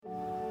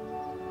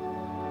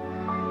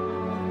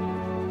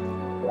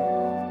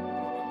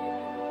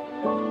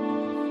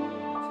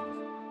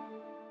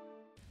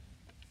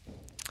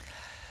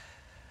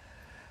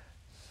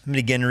I'm going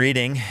to begin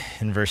reading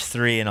in verse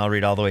 3, and I'll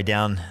read all the way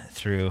down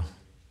through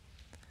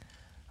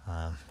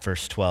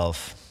verse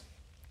 12.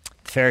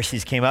 The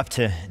Pharisees came up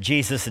to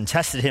Jesus and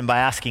tested him by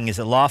asking, "Is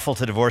it lawful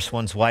to divorce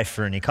one's wife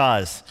for any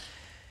cause?"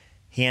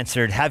 He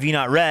answered, "Have you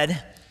not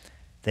read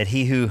that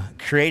he who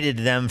created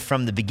them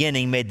from the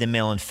beginning made them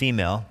male and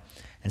female,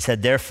 and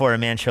said, therefore a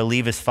man shall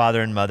leave his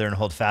father and mother and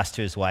hold fast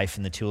to his wife,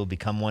 and the two will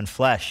become one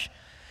flesh.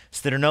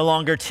 So that are no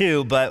longer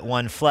two, but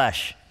one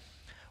flesh.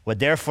 What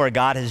therefore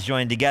God has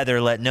joined together,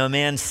 let no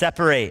man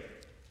separate."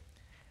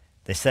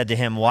 They said to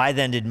him, "Why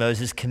then did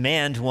Moses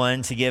command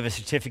one to give a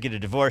certificate of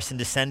divorce and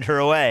to send her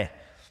away?"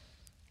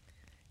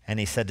 And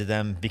he said to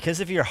them, "Because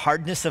of your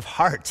hardness of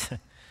heart,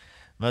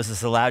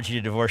 Moses allowed you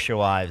to divorce your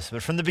wives.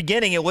 But from the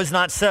beginning it was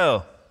not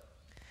so.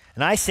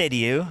 And I say to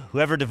you,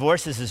 whoever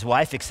divorces his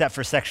wife except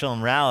for sexual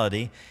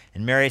immorality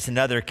and marries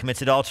another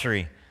commits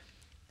adultery."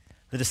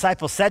 The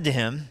disciples said to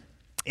him,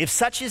 "If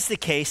such is the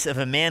case of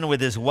a man with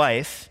his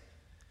wife,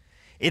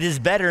 it is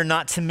better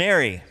not to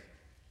marry."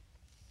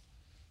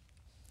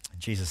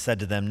 Jesus said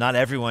to them, "Not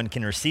everyone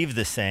can receive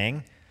this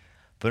saying,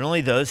 but only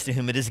those to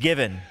whom it is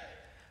given.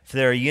 For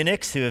there are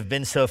eunuchs who have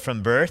been so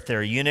from birth, there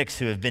are eunuchs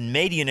who have been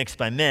made eunuchs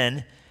by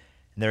men,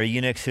 and there are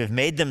eunuchs who have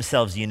made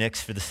themselves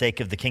eunuchs for the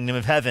sake of the kingdom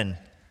of heaven.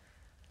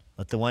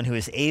 Let the one who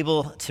is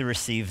able to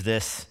receive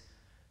this,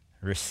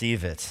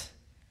 receive it."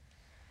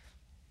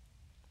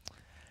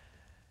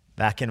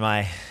 Back in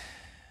my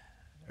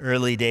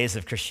early days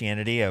of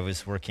Christianity, I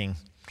was working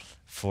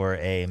for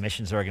a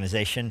missions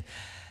organization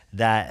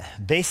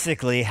that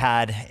basically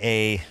had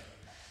I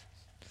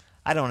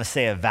don't want to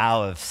say a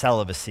vow of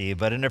celibacy,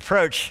 but an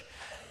approach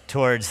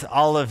towards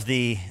all of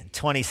the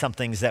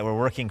 20-somethings that were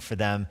working for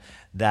them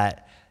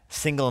that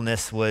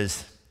singleness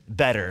was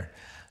better.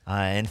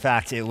 In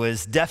fact, it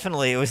was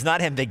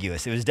not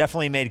ambiguous. It was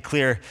definitely made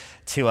clear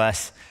to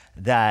us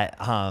that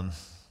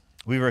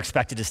we were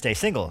expected to stay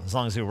single as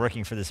long as we were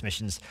working for this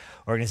missions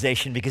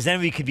organization, because then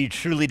we could be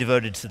truly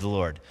devoted to the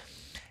Lord.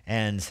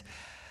 And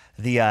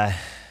the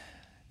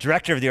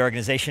director of the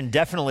organization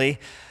definitely,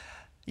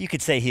 you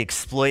could say he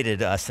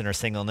exploited us in our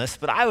singleness,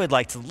 but I would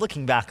like to,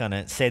 looking back on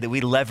it, say that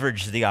we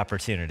leveraged the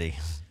opportunity.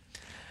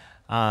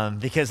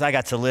 Because I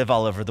got to live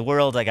all over the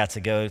world, I got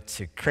to go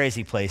to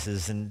crazy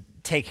places and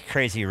take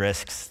crazy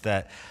risks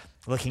that,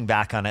 looking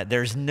back on it,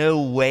 there's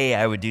no way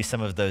I would do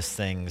some of those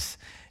things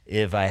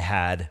if I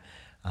had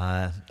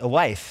a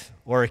wife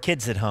or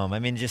kids at home. I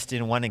mean, just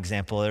in one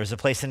example, there was a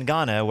place in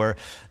Ghana where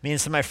me and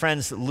some of my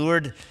friends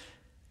lured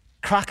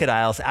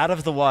crocodiles out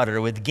of the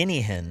water with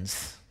guinea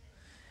hens,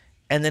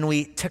 and then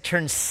we took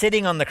turns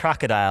sitting on the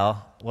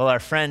crocodile while our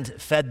friend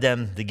fed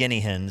them the guinea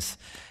hens,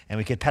 and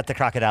we could pet the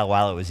crocodile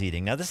while it was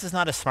eating. Now, this is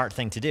not a smart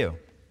thing to do.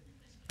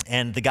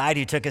 And the guide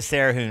who took us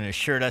there, who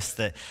assured us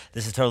that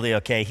this is totally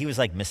okay, he was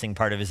like missing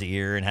part of his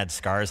ear and had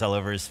scars all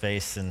over his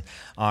face and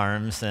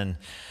arms, and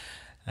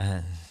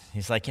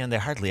he's like, they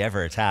hardly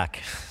ever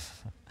attack.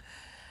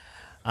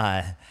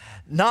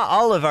 Not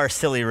all of our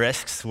silly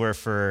risks were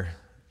for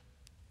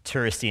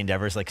touristy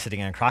endeavors like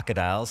sitting on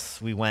crocodiles.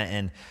 We went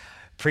and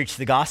preached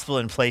the gospel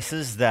in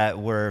places that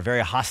were very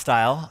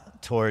hostile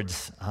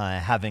towards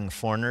having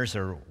foreigners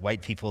or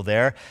white people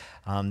there,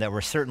 that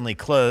were certainly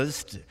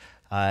closed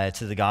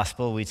to the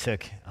gospel. We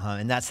took,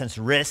 in that sense,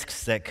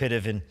 risks that could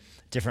have, in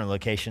different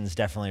locations,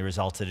 definitely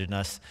resulted in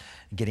us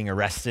getting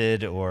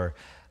arrested or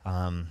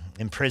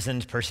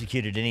imprisoned,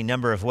 persecuted any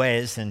number of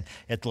ways. And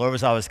yet the Lord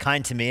was always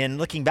kind to me. And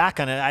looking back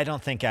on it, I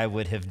don't think I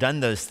would have done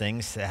those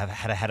things had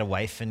I had a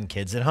wife and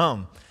kids at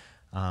home.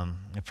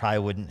 It probably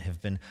wouldn't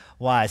have been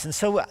wise. And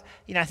so,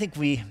 I think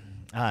we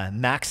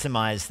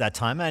maximized that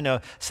time. I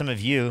know some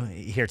of you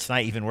here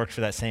tonight even worked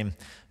for that same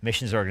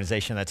missions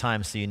organization at that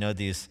time, so you know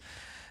these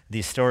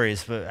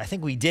stories. But I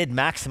think we did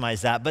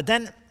maximize that. But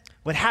then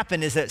what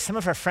happened is that some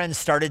of our friends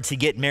started to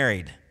get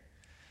married.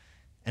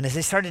 And as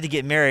they started to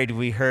get married,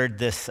 we heard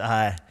this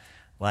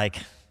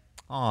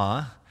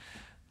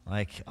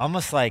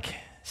almost like,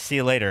 see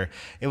you later.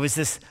 It was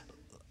this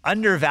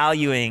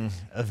undervaluing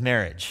of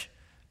marriage.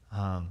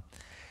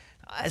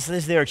 As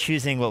they were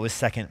choosing what was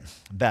second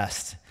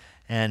best.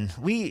 And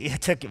we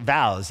took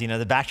vows,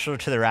 the bachelor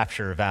to the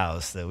rapture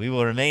vows, that we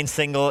will remain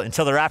single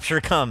until the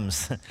rapture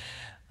comes.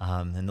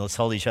 And let's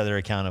hold each other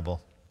accountable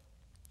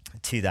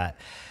to that.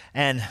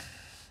 And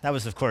that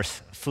was, of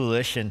course,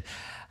 foolish. And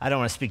I don't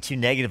want to speak too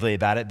negatively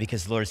about it,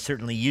 because the Lord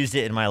certainly used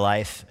it in my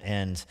life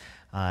and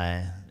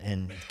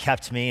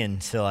kept me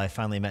until I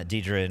finally met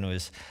Deidre and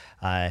was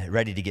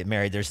ready to get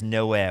married. There's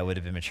no way I would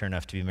have been mature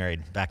enough to be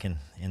married back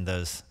in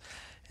those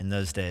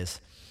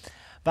days.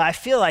 But I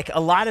feel like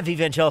a lot of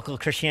evangelical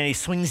Christianity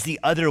swings the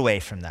other way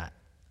from that.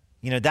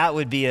 That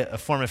would be a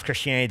form of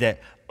Christianity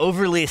that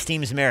overly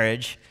esteems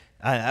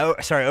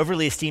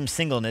overly esteems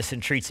singleness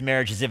and treats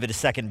marriage as if it is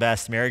second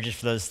best. Marriage is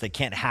for those that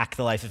can't hack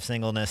the life of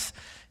singleness.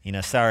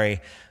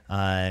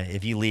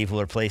 If you leave,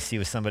 we'll replace you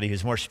with somebody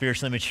who's more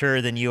spiritually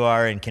mature than you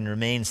are and can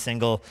remain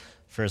single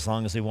for as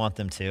long as we want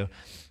them to.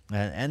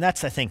 And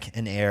that's, I think,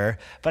 an error.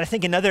 But I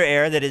think another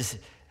error that is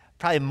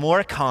probably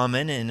more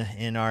common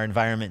in our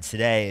environment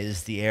today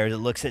is the air that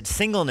looks at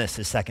singleness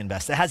as second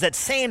best. It has that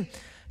same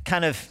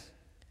kind of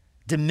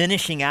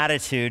diminishing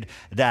attitude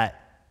that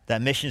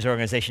missions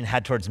organization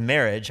had towards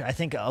marriage. I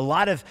think a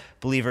lot of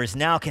believers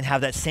now can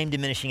have that same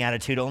diminishing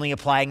attitude, only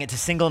applying it to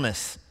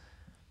singleness.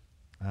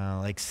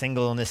 Like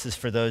singleness is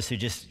for those who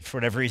just, for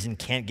whatever reason,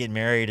 can't get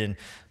married, and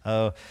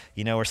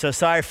we're so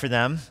sorry for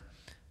them.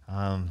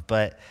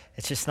 But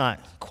it's just not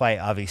quite,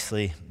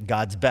 obviously,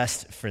 God's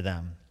best for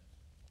them.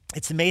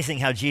 It's amazing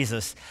how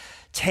Jesus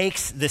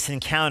takes this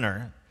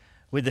encounter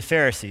with the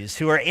Pharisees,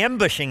 who are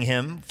ambushing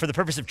him for the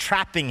purpose of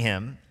trapping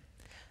him.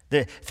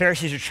 The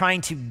Pharisees are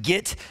trying to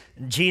get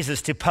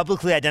Jesus to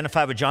publicly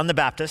identify with John the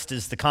Baptist,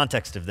 is the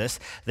context of this.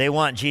 They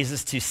want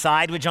Jesus to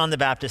side with John the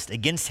Baptist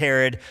against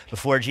Herod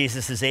before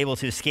Jesus is able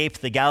to escape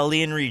the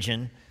Galilean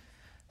region,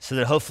 so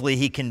that hopefully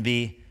he can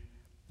be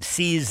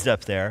seized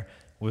up there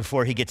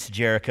before he gets to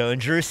Jericho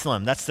and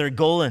Jerusalem. That's their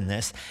goal in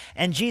this.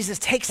 And Jesus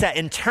takes that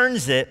and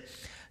turns it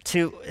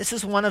to, this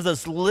is one of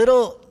those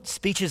little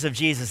speeches of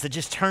Jesus that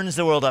just turns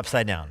the world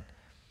upside down.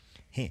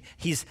 He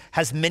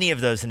has many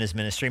of those in his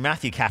ministry.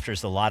 Matthew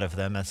captures a lot of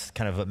them. That's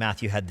kind of what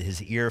Matthew had his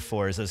ear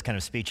for, is those kind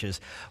of speeches,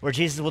 where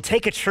Jesus will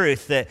take a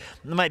truth that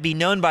might be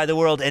known by the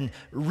world and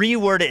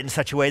reword it in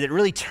such a way that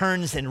really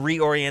turns and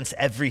reorients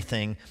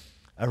everything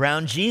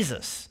around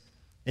Jesus.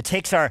 It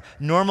takes our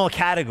normal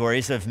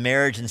categories of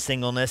marriage and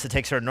singleness. It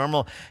takes our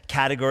normal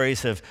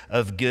categories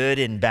of good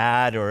and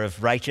bad, or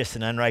of righteous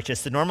and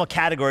unrighteous, the normal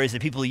categories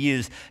that people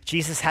use.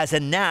 Jesus has a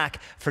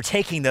knack for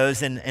taking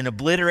those and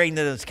obliterating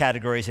those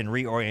categories and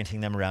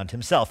reorienting them around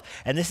himself.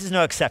 And this is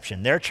no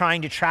exception. They're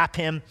trying to trap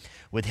him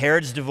with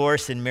Herod's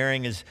divorce and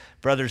marrying his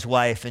brother's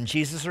wife. And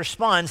Jesus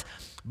responds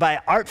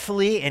by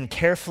artfully and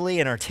carefully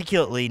and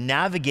articulately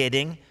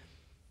navigating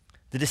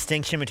the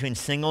distinction between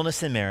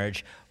singleness and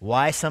marriage,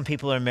 why some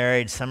people are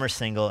married, some are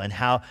single, and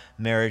how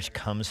marriage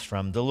comes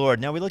from the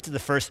Lord. Now, we looked at the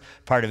first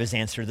part of his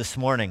answer this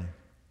morning,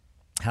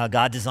 how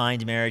God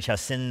designed marriage, how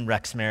sin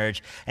wrecks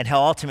marriage, and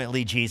how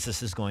ultimately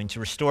Jesus is going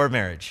to restore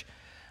marriage.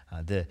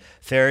 The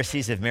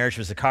Pharisees, if marriage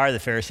was a car, the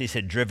Pharisees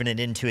had driven it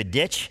into a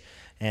ditch,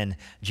 and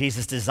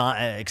Jesus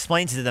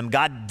explains to them,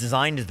 God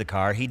designed the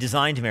car, he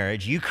designed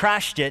marriage, you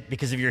crashed it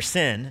because of your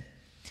sin,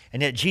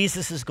 and yet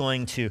Jesus is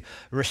going to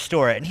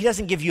restore it. And he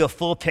doesn't give you a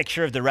full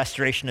picture of the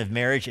restoration of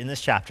marriage in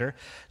this chapter.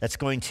 That's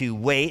going to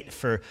wait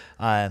for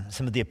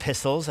some of the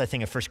epistles, I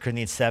think of 1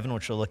 Corinthians 7,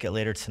 which we'll look at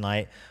later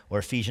tonight, or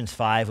Ephesians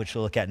 5, which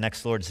we'll look at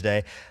next Lord's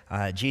Day.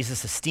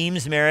 Jesus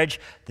esteems marriage.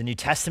 The New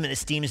Testament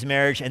esteems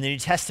marriage. And the New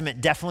Testament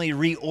definitely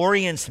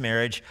reorients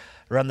marriage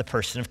around the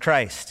person of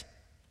Christ.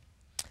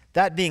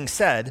 That being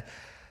said,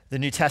 the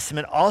New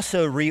Testament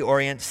also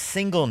reorients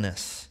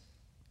singleness.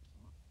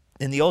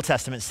 In the Old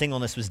Testament,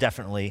 singleness was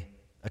definitely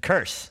a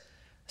curse.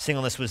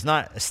 Singleness was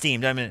not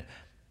esteemed. I mean,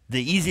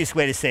 the easiest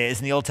way to say it is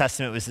in the Old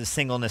Testament was that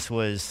singleness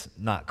was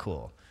not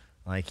cool.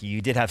 Like,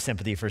 you did have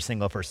sympathy for a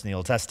single person in the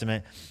Old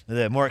Testament.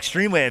 The more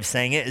extreme way of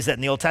saying it is that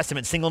in the Old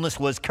Testament, singleness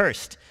was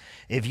cursed.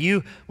 If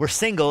you were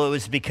single, it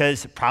was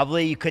because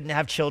probably you couldn't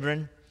have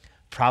children.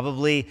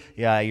 Probably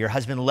your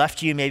husband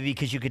left you maybe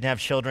because you couldn't have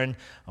children,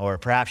 or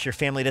perhaps your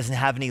family doesn't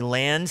have any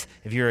land.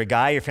 If you're a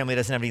guy, your family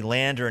doesn't have any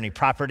land or any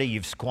property.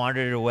 You've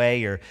squandered it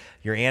away. Your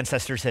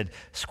ancestors had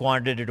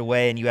squandered it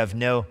away, and you have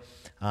no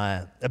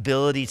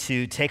ability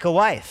to take a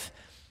wife.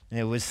 And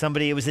it was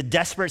a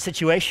desperate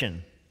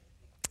situation.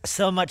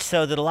 So much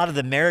so that a lot of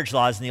the marriage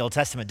laws in the Old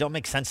Testament don't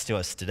make sense to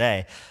us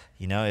today.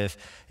 You know,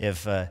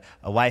 if a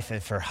wife,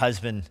 if her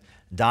husband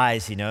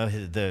dies,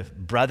 the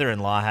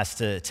brother-in-law has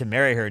to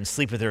marry her and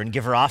sleep with her and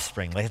give her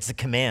offspring. Like, it's a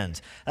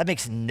command. That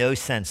makes no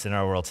sense in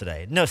our world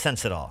today. No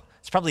sense at all.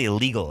 It's probably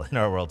illegal in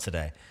our world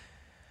today.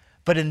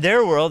 But in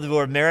their world,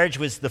 where marriage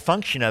was the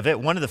function of it,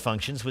 one of the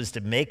functions was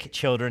to make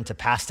children, to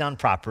pass down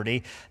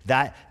property.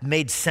 That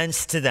made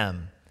sense to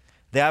them.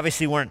 They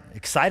obviously weren't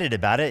excited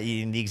about it.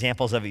 The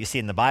examples of it you see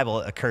in the Bible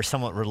occur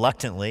somewhat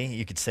reluctantly.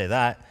 You could say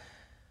that.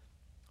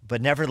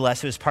 But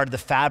nevertheless, it was part of the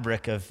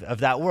fabric of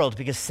that world,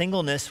 because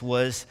singleness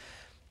was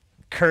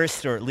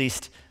cursed, or at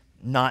least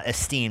not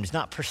esteemed,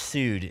 not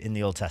pursued in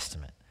the Old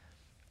Testament.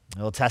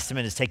 The Old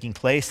Testament is taking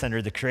place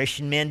under the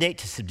creation mandate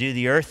to subdue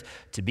the earth,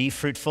 to be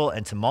fruitful,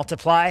 and to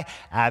multiply.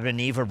 Adam and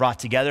Eve were brought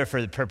together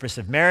for the purpose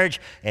of marriage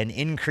and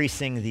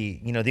increasing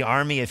the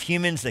army of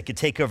humans that could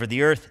take over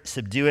the earth,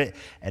 subdue it,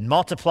 and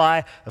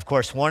multiply. Of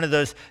course, one of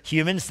those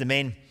humans, the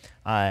main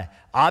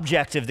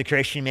object of the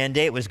creation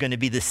mandate, was going to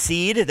be the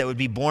seed that would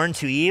be born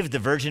to Eve, the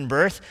virgin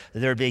birth.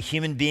 There would be a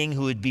human being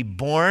who would be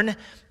born,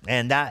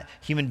 and that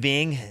human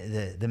being,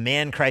 the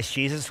man Christ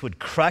Jesus, would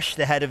crush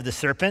the head of the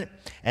serpent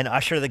and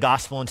usher the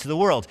gospel into the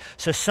world.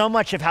 So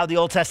much of how the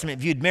Old Testament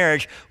viewed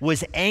marriage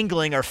was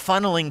angling or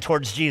funneling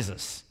towards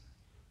Jesus.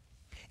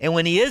 And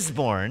when he is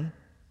born,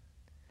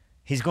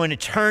 he's going to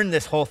turn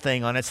this whole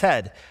thing on its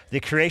head. The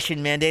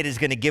creation mandate is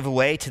going to give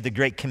way to the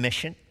Great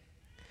Commission,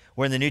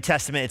 where in the New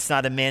Testament, it's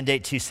not a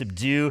mandate to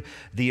subdue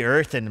the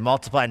earth and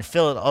multiply and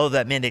fill it, although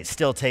that mandate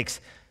still takes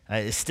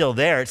is still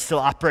there. It's still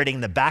operating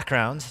in the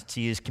background,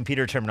 to use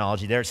computer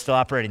terminology there. It's still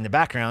operating in the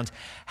background.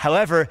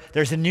 However,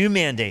 there's a new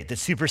mandate that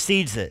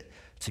supersedes it,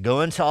 to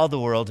go into all the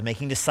world,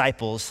 making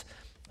disciples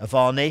of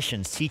all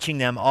nations, teaching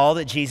them all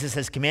that Jesus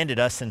has commanded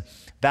us and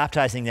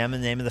baptizing them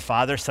in the name of the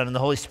Father, Son, and the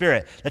Holy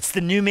Spirit. That's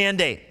the new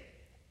mandate.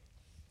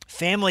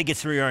 Family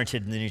gets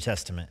reoriented in the New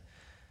Testament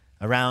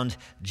around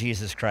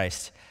Jesus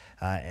Christ.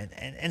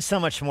 And so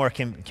much more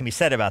can be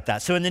said about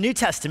that. So in the New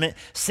Testament,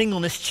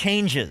 singleness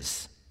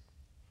changes.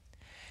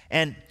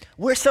 And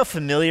we're so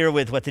familiar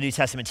with what the New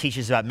Testament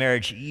teaches about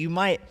marriage, you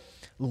might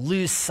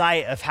lose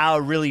sight of how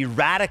really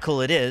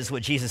radical it is,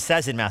 what Jesus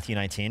says in Matthew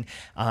 19.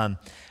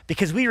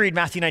 Because we read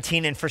Matthew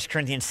 19 and 1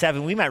 Corinthians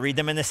 7, we might read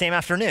them in the same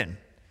afternoon.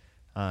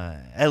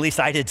 At least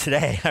I did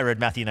today. I read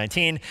Matthew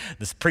 19,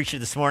 this preacher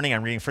this morning.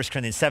 I'm reading 1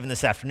 Corinthians 7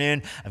 this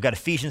afternoon. I've got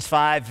Ephesians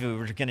 5,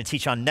 we're going to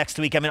teach on next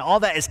week. I mean, all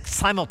that is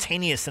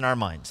simultaneous in our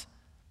minds.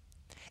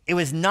 It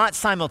was not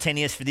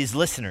simultaneous for these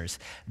listeners.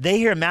 They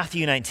hear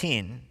Matthew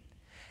 19,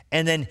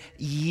 and then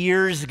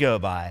years go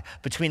by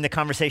between the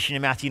conversation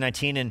in Matthew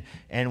 19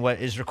 and what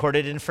is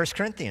recorded in 1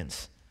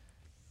 Corinthians.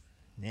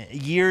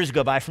 Years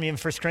go by from even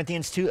 1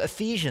 Corinthians to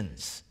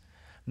Ephesians.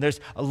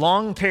 There's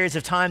long periods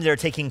of time that are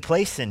taking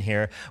place in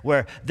here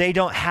where they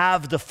don't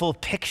have the full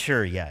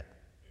picture yet.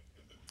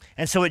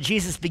 And so what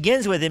Jesus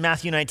begins with in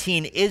Matthew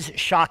 19 is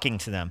shocking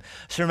to them.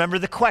 So remember,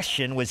 the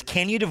question was,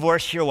 can you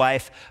divorce your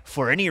wife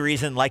for any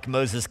reason like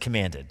Moses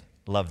commanded?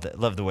 Love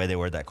the way they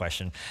word that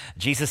question.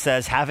 Jesus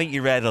says, haven't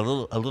you read a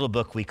little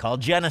book we call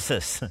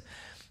Genesis?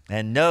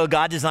 And no,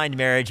 God designed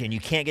marriage, and you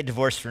can't get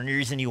divorced for any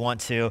reason you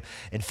want to.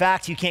 In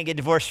fact, you can't get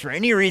divorced for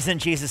any reason,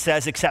 Jesus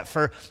says, except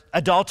for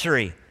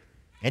adultery.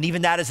 And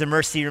even that is a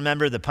mercy.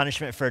 Remember, the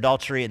punishment for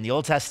adultery in the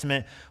Old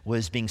Testament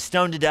was being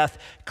stoned to death.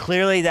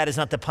 Clearly, that is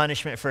not the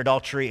punishment for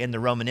adultery in the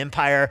Roman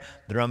Empire.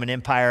 The Roman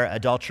Empire,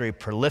 adultery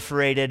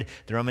proliferated.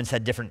 The Romans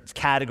had different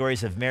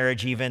categories of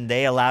marriage even.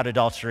 They allowed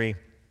adultery.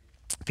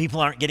 People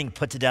aren't getting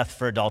put to death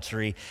for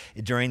adultery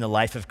during the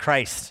life of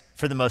Christ,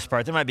 for the most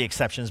part. There might be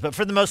exceptions, but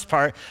for the most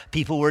part,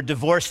 people were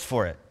divorced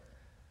for it.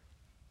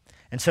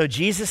 And so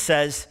Jesus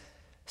says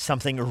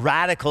something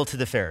radical to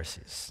the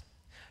Pharisees.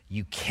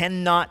 You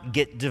cannot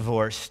get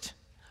divorced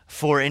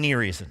for any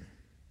reason.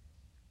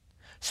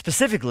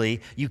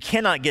 Specifically, you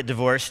cannot get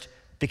divorced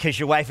because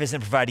your wife isn't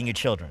providing you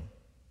children.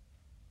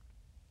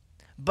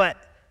 But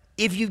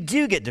if you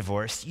do get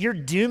divorced, you're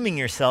dooming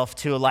yourself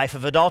to a life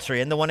of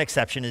adultery. And the one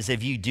exception is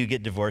if you do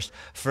get divorced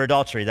for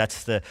adultery.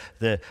 That's the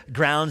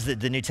grounds that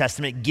the New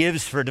Testament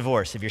gives for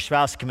divorce. If your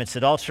spouse commits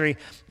adultery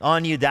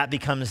on you, that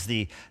becomes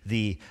the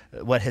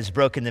what has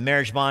broken the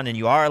marriage bond, and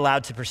you are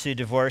allowed to pursue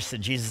divorce.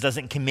 And Jesus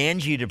doesn't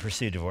command you to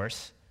pursue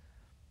divorce.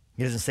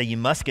 He doesn't say you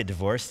must get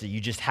divorced, that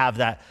you just have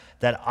that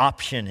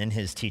option in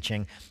his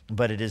teaching,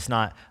 but it is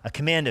not a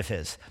command of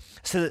his.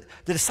 So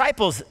the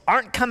disciples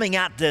aren't coming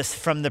at this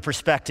from the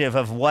perspective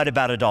of what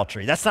about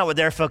adultery. That's not what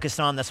they're focused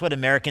on. That's what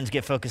Americans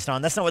get focused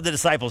on. That's not what the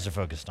disciples are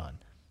focused on.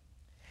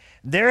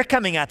 They're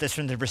coming at this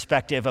from the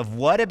perspective of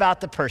what about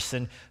the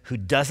person who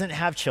doesn't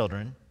have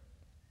children,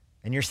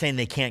 and you're saying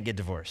they can't get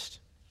divorced?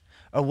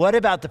 Or what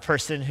about the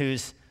person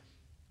who's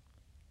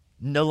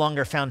no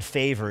longer found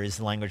favor, is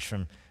the language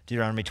from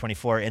Deuteronomy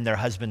 24, in their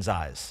husband's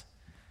eyes?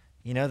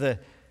 You know,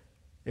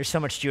 there's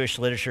so much Jewish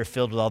literature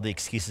filled with all the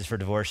excuses for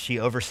divorce. She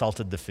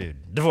oversalted the food.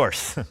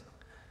 Divorce.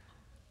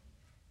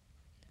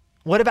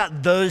 What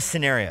about those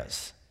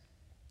scenarios?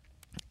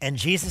 And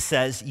Jesus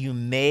says you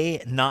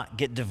may not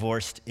get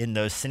divorced in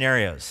those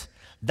scenarios.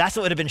 That's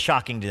what would have been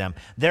shocking to them.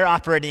 They're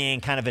operating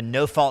in kind of a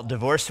no-fault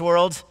divorce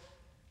world.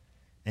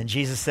 And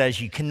Jesus says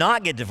you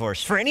cannot get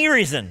divorced for any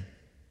reason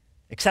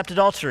except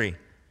adultery.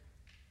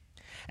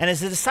 And as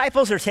the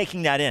disciples are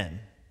taking that in,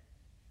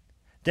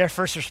 their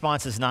first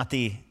response is not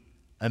the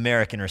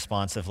American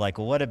response of like,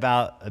 well, what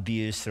about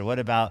abuse, or what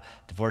about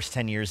divorce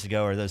 10 years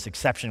ago, or those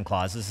exception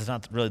clauses? This is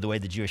not really the way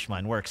the Jewish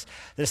mind works.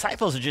 The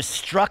disciples are just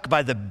struck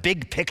by the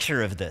big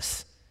picture of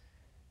this.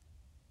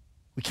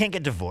 We can't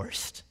get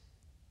divorced.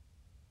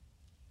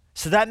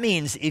 So that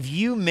means if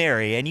you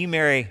marry, and you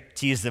marry,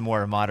 to use the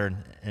more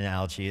modern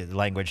analogy,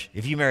 language,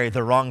 if you marry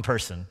the wrong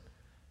person,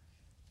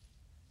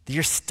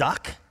 you're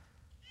stuck.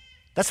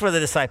 That's where the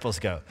disciples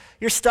go.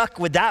 You're stuck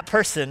with that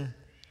person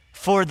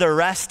for the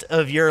rest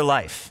of your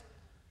life.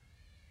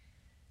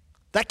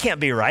 That can't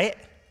be right.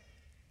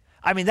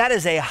 I mean, that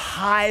is a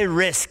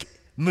high-risk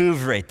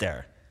move right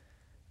there.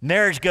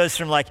 Marriage goes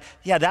from like,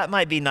 yeah, that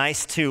might be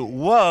nice, to,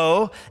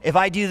 whoa, if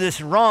I do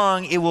this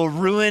wrong, it will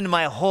ruin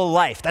my whole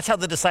life. That's how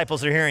the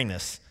disciples are hearing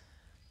this.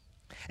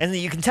 And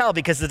you can tell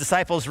because the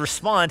disciples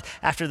respond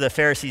after the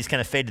Pharisees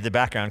kind of fade to the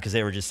background because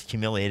they were just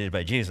humiliated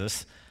by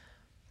Jesus.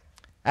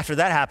 After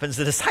that happens,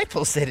 the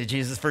disciples say to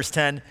Jesus, verse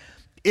 10,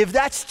 if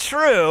that's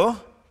true,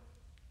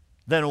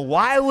 then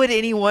why would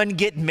anyone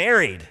get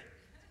married?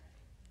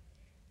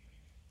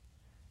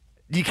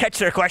 Do you catch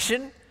their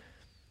question?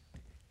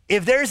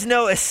 If there's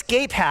no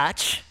escape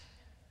hatch,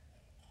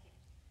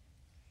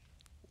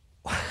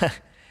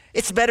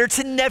 it's better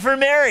to never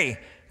marry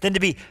than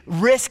to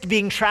risk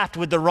being trapped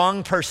with the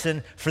wrong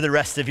person for the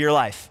rest of your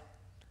life.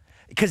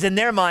 Because in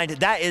their mind,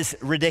 that is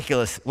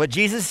ridiculous. What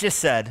Jesus just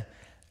said,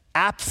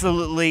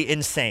 absolutely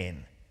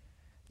insane.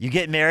 You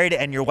get married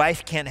and your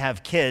wife can't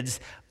have kids.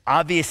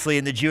 Obviously,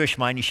 in the Jewish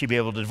mind, you should be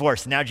able to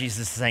divorce. Now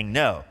Jesus is saying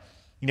no.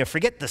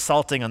 Forget the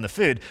salting on the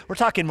food. We're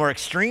talking more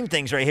extreme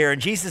things right here,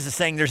 and Jesus is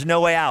saying there's no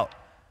way out.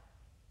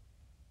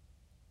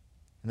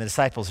 And the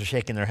disciples are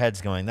shaking their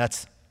heads going,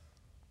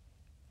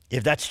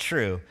 if that's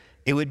true,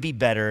 it would be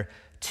better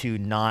to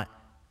not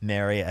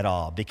marry at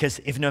all. Because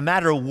if no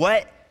matter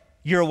what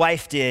your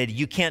wife did,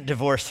 you can't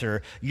divorce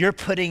her, you're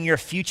putting your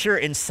future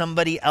in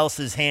somebody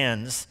else's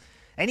hands,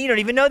 and you don't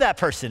even know that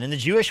person. In the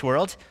Jewish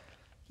world,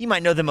 you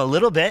might know them a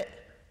little bit.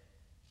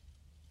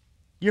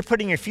 You're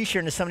putting your future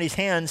into somebody's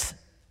hands.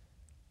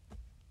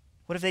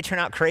 What if they turn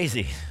out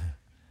crazy?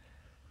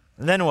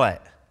 Then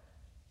what?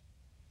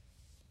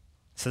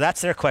 So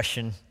that's their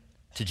question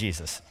to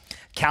Jesus.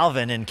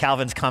 Calvin, in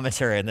Calvin's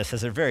commentary on this,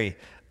 has a very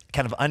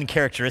kind of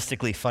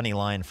uncharacteristically funny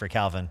line for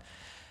Calvin.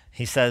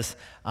 He says,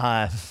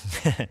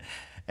 after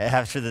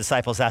the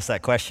disciples asked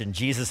that question,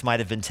 Jesus might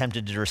have been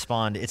tempted to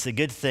respond, "It's a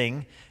good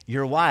thing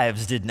your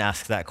wives didn't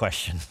ask that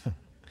question."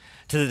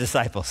 To the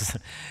disciples.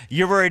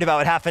 You're worried about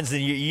what happens,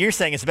 and you're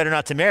saying it's better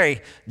not to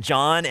marry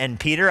John and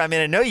Peter. I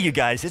mean, I know you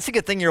guys. It's a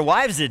good thing your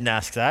wives didn't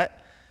ask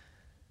that.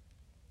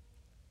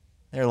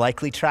 They're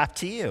likely trapped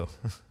to you.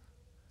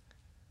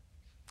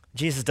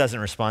 Jesus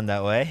doesn't respond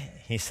that way.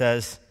 He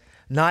says,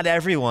 not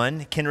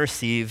everyone can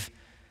receive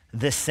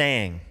this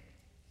saying.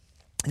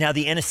 Now,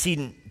 the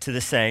antecedent to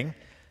the saying,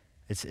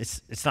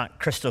 it's not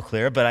crystal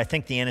clear, but I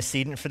think the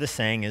antecedent for the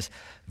saying is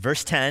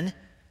verse 10,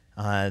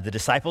 the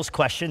disciples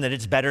question that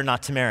it's better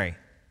not to marry.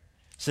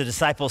 So the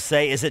disciples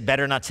say, is it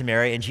better not to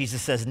marry? And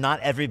Jesus says, not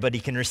everybody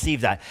can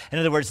receive that. In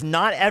other words,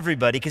 not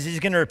everybody, because he's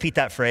going to repeat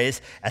that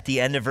phrase at the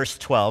end of verse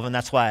 12, and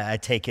that's why I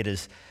take it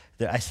as,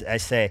 I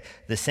say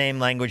the same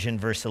language in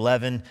verse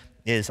 11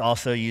 is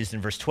also used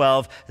in verse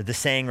 12, that the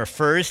saying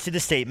refers to the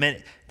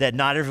statement that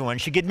not everyone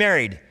should get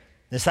married.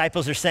 The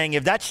disciples are saying,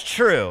 if that's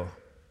true,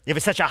 if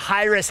it's such a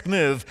high-risk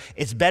move,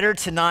 it's better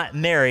to not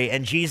marry.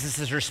 And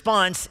Jesus'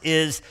 response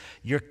is,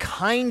 you're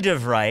kind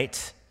of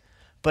right,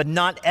 but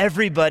not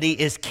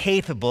everybody is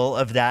capable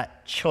of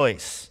that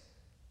choice.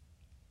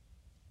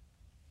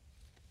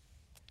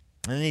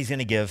 And then he's going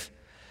to give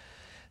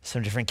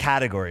some different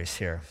categories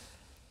here.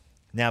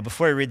 Now,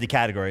 before I read the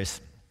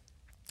categories,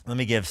 let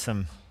me give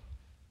some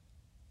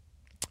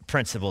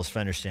principles for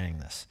understanding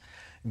this.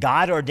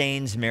 God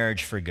ordains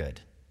marriage for good.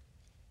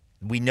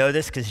 We know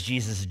this because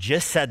Jesus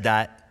just said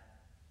that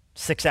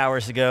 6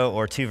 hours ago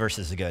or 2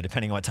 verses ago,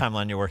 depending on what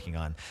timeline you're working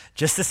on.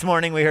 Just this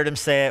morning we heard him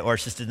say it, or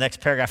it's just the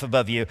next paragraph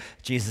above you.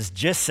 Jesus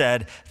just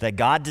said that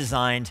God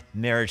designed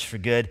marriage for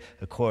good,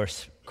 of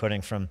course,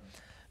 quoting from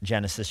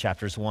Genesis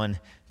chapters 1,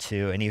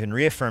 2, and even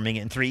reaffirming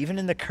it in 3. Even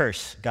in the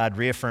curse, God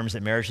reaffirms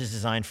that marriage is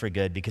designed for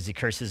good because he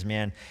curses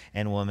man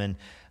and woman.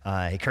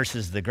 He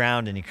curses the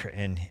ground,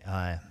 and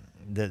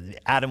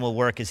Adam will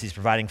work as he's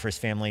providing for his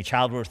family.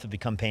 Childbirth will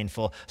become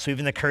painful. So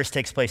even the curse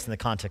takes place in the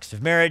context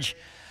of marriage.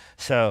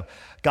 So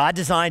God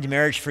designed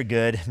marriage for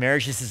good.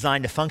 Marriage is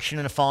designed to function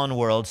in a fallen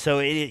world. So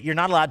you're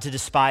not allowed to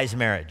despise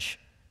marriage.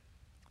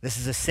 This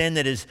is a sin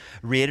that is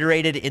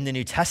reiterated in the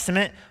New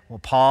Testament. Well,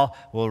 Paul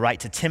will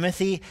write to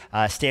Timothy,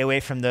 stay away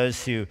from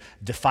those who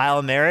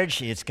defile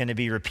marriage. It's going to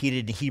be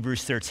repeated in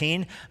Hebrews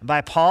 13.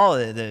 By Paul,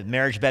 the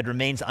marriage bed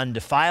remains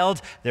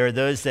undefiled. There are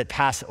those that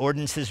pass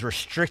ordinances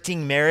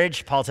restricting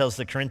marriage. Paul tells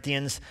the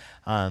Corinthians,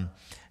 and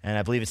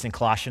I believe it's in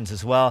Colossians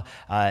as well.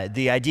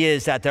 The idea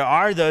is that there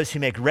are those who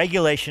make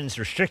regulations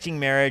restricting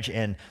marriage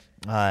and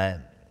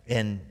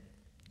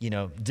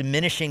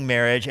diminishing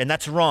marriage, and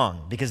that's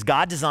wrong because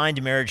God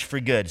designed marriage for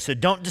good. So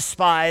don't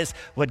despise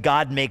what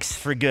God makes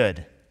for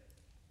good.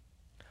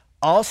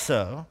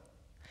 Also,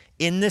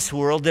 in this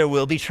world, there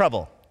will be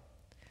trouble.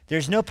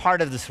 There's no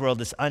part of this world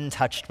that's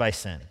untouched by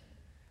sin.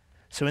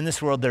 So in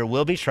this world, there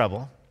will be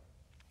trouble.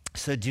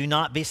 So do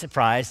not be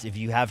surprised if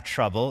you have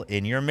trouble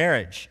in your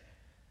marriage.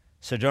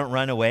 So don't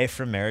run away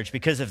from marriage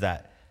because of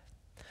that.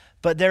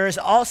 But there is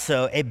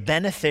also a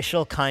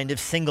beneficial kind of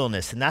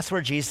singleness, and that's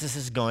where Jesus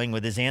is going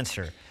with his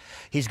answer.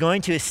 He's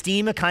going to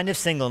esteem a kind of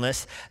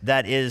singleness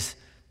that is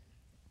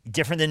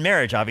different than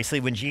marriage, obviously.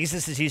 When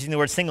Jesus is using the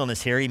word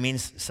singleness here, he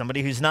means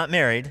somebody who's not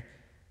married.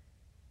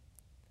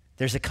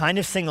 There's a kind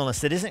of singleness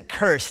that isn't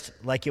cursed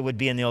like it would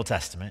be in the Old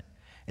Testament.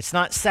 It's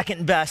not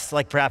second best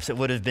like perhaps it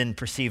would have been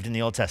perceived in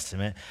the Old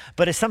Testament,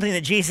 but it's something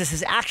that Jesus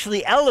is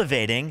actually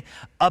elevating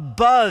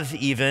above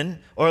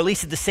even, or at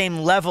least at the same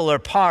level or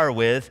par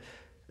with,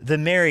 the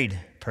married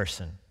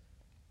person.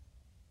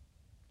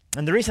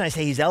 And the reason I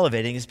say he's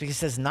elevating is because he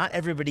says not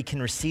everybody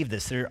can receive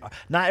this.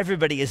 Not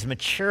everybody is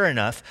mature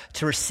enough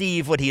to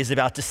receive what he is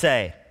about to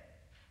say.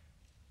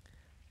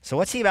 So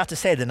what's he about to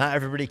say that not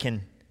everybody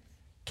can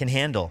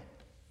handle?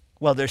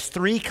 Well, there's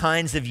 3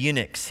 kinds of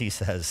eunuchs, he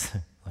says.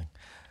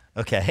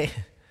 Okay.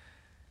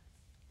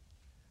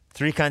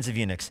 3 kinds of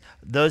eunuchs.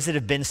 Those that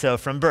have been so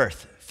from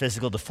birth,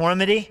 physical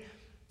deformity,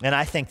 and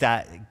I think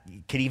that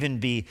could even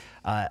be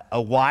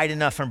a wide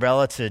enough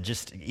umbrella to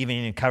just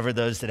even cover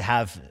those that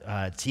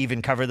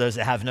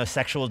have no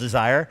sexual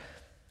desire.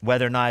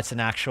 whether or not it's an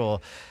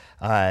actual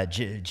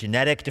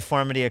genetic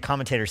deformity.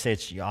 Commentators say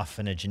it's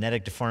often a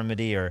genetic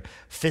deformity or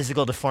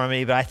physical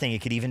deformity, but I think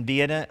it could even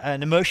be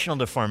an emotional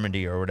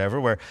deformity or whatever,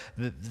 where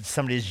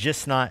somebody is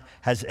just not,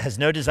 has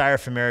no desire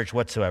for marriage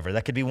whatsoever.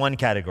 That could be one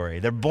category.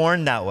 They're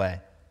born that way.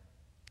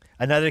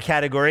 Another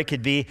category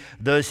could be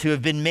those who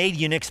have been made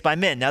eunuchs by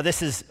men. Now,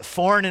 this is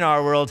foreign in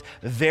our world,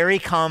 very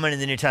common in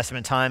the New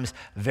Testament times,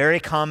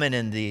 very common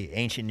in the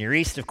ancient Near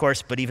East, of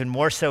course, but even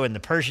more so in the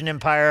Persian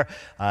Empire,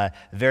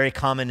 very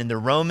common in the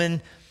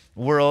Roman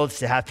world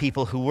to have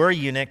people who were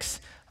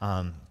eunuchs.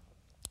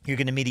 You're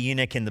going to meet a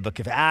eunuch in the book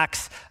of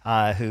Acts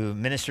who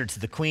ministered to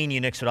the queen.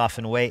 Eunuchs would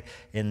often wait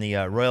in the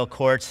royal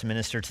courts,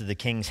 minister to the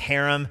king's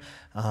harem,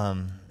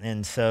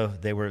 and so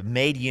they were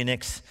made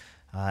eunuchs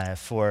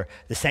for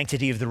the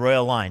sanctity of the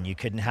royal line. You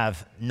couldn't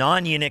have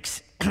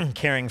non-eunuchs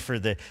caring for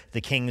the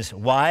king's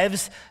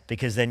wives,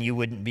 because then you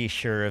wouldn't be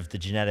sure of the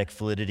genetic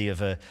validity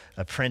of a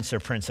prince or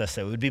princess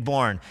that would be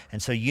born.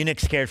 And so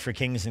eunuchs cared for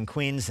kings and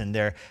queens and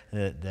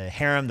the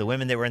harem, the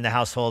women that were in the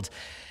household.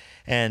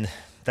 And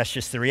that's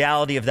just the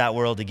reality of that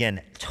world. Again,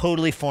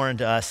 totally foreign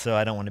to us, so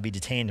I don't want to be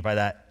detained by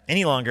that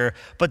any longer.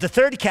 But the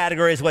third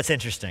category is what's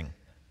interesting.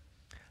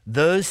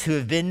 Those who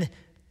have been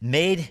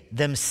made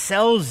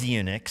themselves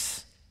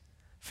eunuchs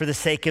for the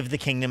sake of the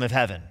kingdom of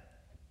heaven.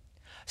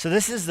 So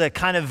this is the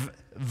kind of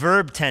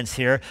verb tense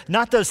here,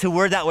 not those who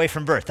were that way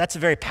from birth. That's a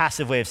very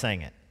passive way of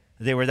saying it.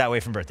 They were that way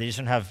from birth. They just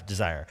don't have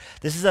desire.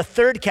 This is a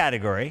third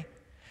category. It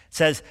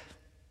says,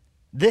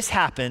 this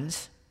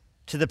happens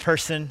to the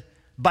person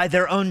by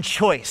their own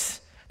choice.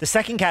 The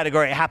second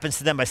category, it happens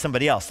to them by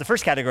somebody else. The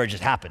first category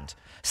just happened.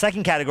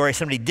 Second category,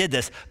 somebody did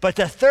this. But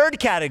the third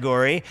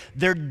category,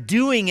 they're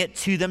doing it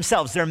to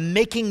themselves. They're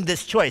making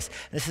this choice.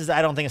 This is,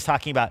 I don't think it's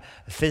talking about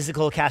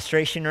physical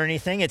castration or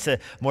anything. It's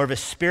more of a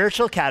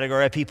spiritual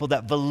category of people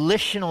that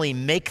volitionally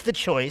make the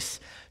choice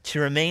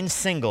to remain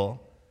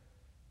single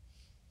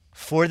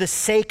for the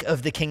sake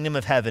of the kingdom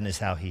of heaven, is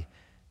how he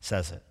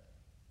says it.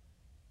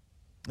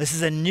 This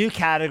is a new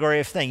category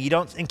of thing. You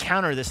don't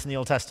encounter this in the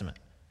Old Testament.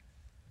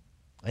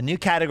 A new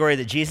category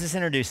that Jesus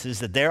introduces,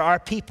 that there are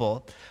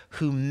people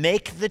who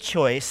make the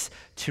choice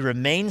to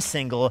remain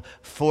single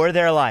for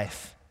their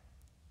life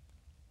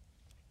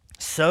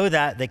so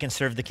that they can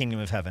serve the kingdom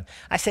of heaven.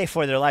 I say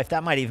for their life,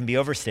 that might even be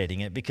overstating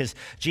it, because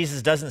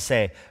Jesus doesn't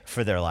say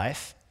for their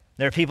life.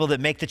 There are people that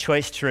make the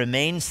choice to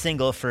remain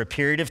single for a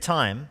period of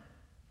time,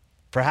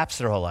 perhaps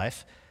their whole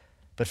life,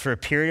 but for a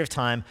period of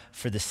time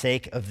for the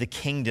sake of the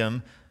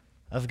kingdom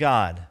of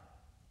God.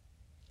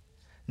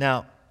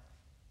 Now,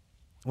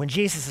 when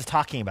Jesus is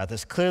talking about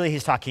this, clearly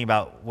he's talking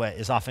about what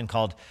is often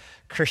called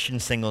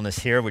Christian singleness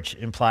here, which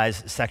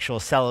implies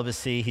sexual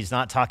celibacy. He's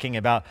not talking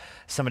about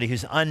somebody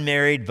who's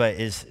unmarried but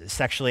is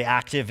sexually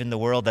active in the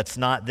world. That's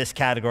not this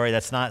category.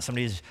 That's not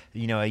somebody who's,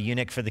 a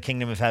eunuch for the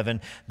kingdom of heaven.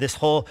 This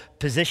whole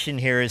position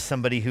here is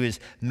somebody who has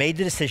made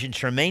the decision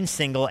to remain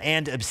single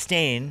and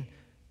abstain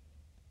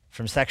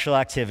from sexual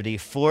activity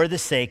for the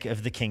sake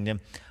of the kingdom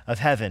of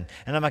heaven.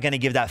 And I'm not going to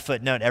give that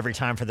footnote every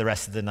time for the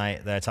rest of the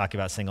night that I talk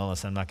about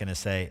singleness. I'm not going to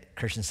say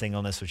Christian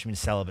singleness, which means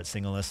celibate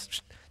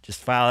singleness. Just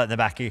file it in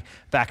the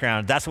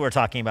background. That's what we're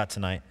talking about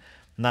tonight,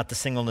 not the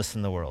singleness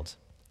in the world.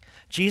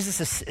 Jesus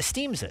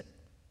esteems it.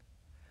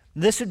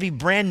 This would be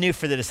brand new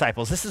for the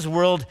disciples. This is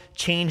world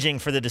changing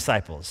for the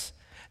disciples.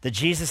 That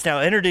Jesus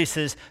now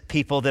introduces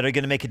people that are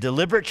going to make a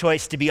deliberate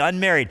choice to be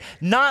unmarried.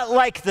 Not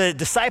like the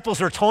disciples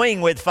were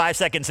toying with 5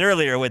 seconds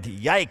earlier with,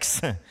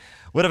 yikes,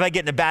 what if I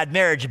get in a bad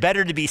marriage?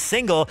 Better to be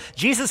single.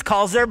 Jesus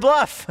calls their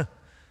bluff.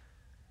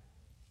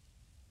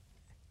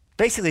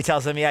 Basically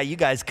tells them, yeah, you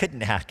guys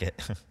couldn't hack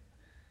it.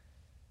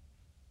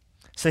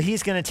 So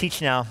he's going to teach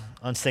now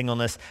on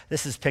singleness.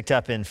 This is picked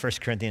up in 1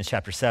 Corinthians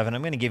chapter 7.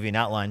 I'm going to give you an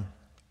outline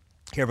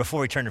here before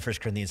we turn to 1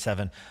 Corinthians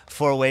 7.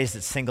 4 ways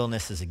that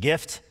singleness is a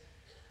gift.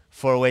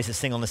 4 ways that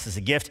singleness is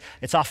a gift.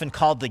 It's often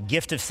called the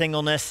gift of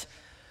singleness.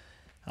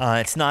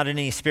 It's not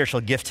any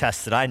spiritual gift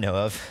test that I know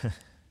of,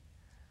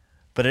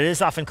 but it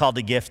is often called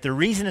a gift. The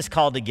reason it's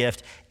called a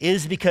gift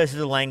is because of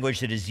the language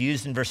that is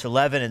used in verse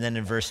 11 and then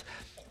in verse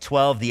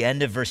 12, the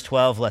end of verse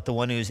 12, let the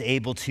one who is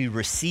able to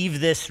receive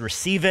this,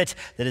 receive it.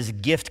 That is a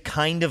gift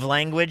kind of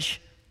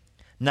language.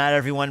 Not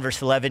everyone,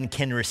 verse 11,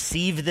 can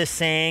receive this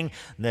saying.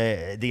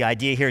 The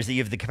idea here is that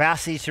you have the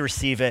capacity to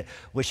receive it,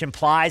 which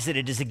implies that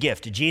it is a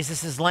gift.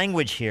 Jesus'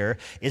 language here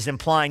is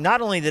implying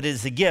not only that it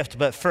is a gift,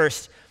 but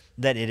first,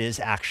 that it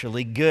is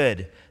actually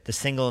good. The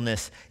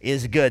singleness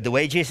is good. The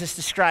way Jesus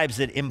describes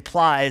it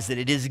implies that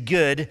it is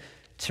good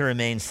to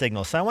remain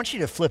single. So I want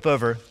you to flip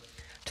over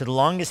to the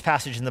longest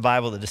passage in the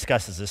Bible that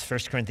discusses this, 1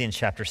 Corinthians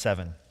chapter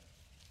 7.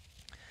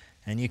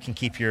 And you can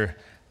keep your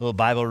little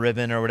Bible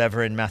ribbon or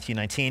whatever in Matthew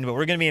 19, but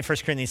we're going to be in 1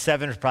 Corinthians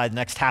 7 for probably the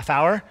next half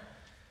hour.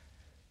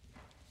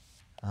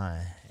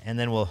 And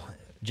then we'll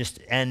just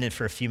end it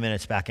for a few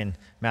minutes back in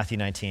Matthew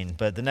 19.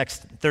 But the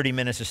next 30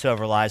 minutes or so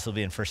of our lives will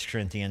be in 1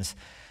 Corinthians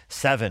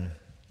 7.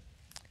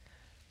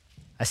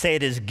 I say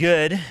it is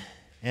good,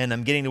 and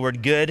I'm getting the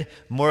word good,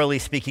 morally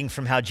speaking,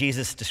 from how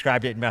Jesus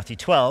described it in Matthew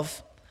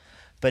 12.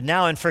 But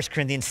now in 1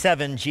 Corinthians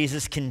 7,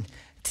 Jesus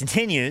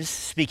Continues,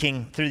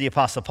 speaking through the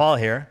Apostle Paul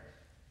here,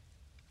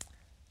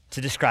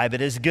 to describe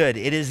it as good.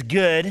 It is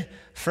good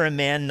for a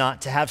man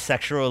not to have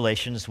sexual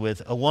relations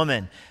with a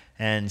woman.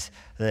 And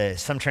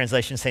some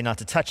translations say not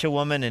to touch a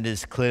woman. It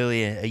is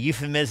clearly a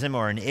euphemism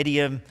or an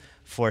idiom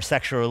for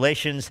sexual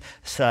relations.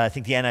 So I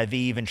think the NIV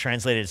even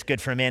translated it's good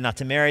for a man not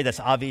to marry. That's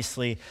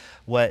obviously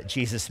what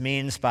Jesus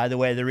means. By the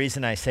way, the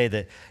reason I say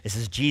that this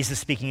is Jesus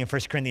speaking in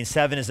 1 Corinthians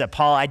 7 is that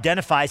Paul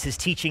identifies his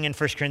teaching in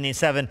 1 Corinthians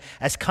 7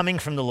 as coming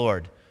from the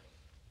Lord.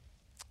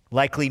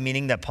 Likely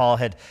meaning that Paul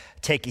had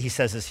taken, he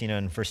says this,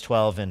 in verse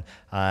 12 and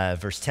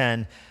verse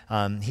 10.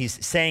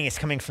 He's saying it's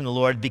coming from the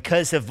Lord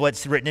because of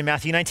what's written in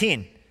Matthew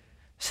 19.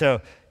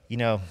 So,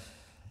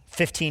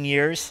 15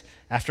 years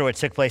after what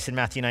took place in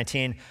Matthew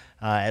 19,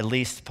 at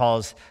least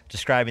Paul's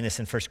describing this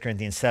in 1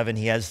 Corinthians 7.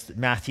 He has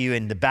Matthew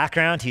in the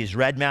background. He's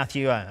read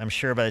Matthew. I'm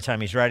sure by the time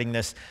he's writing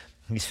this,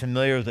 he's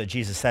familiar with what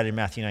Jesus said in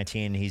Matthew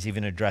 19. He's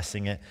even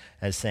addressing it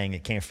as saying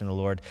it came from the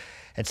Lord.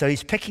 And so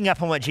he's picking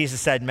up on what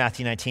Jesus said in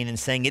Matthew 19 and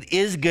saying it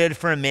is good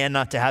for a man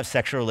not to have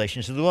sexual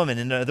relations with a woman.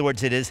 In other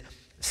words,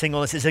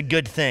 singleness is a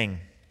good thing.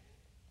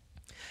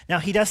 Now,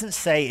 he doesn't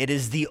say it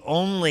is the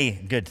only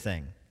good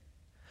thing.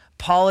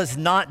 Paul is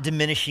not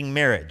diminishing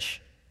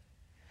marriage.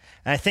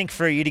 And I think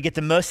for you to get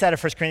the most out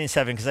of 1 Corinthians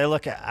 7, because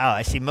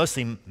I see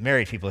mostly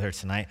married people here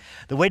tonight,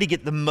 the way to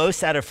get the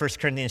most out of 1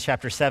 Corinthians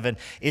chapter 7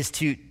 is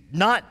to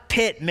not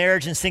pit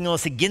marriage and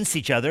singleness against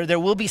each other. There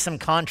will be some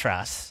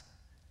contrasts,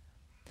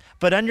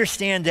 but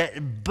understand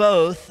that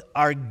both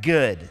are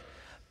good.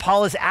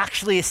 Paul is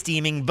actually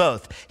esteeming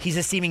both. He's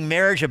esteeming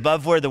marriage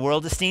above where the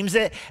world esteems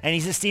it, and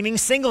he's esteeming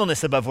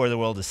singleness above where the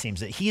world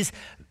esteems it. He's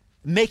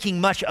making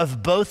much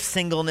of both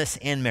singleness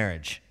and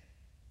marriage.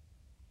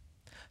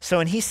 So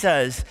when he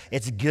says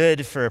it's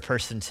good for a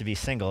person to be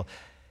single,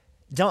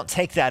 don't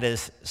take that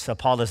as, so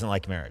Paul doesn't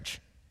like marriage.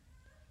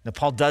 No,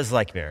 Paul does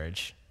like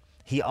marriage.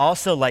 He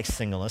also likes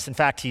singleness. In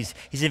fact, he's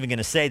even going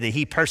to say that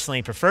he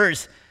personally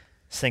prefers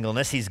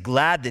singleness. He's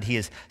glad that he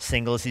is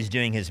single as he's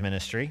doing his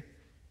ministry.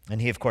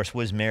 And he, of course,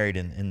 was married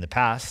in the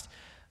past.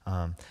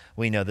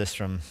 We know this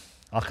from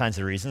all kinds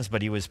of reasons,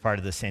 but he was part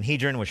of the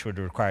Sanhedrin, which would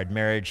have required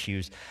marriage.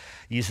 He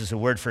uses a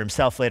word for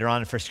himself later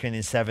on in 1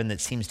 Corinthians 7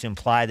 that seems to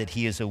imply that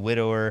he is a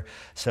widower.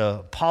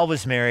 So Paul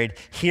was married.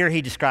 Here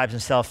he describes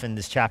himself in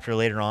this chapter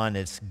later on.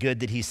 It's good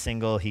that he's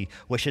single. He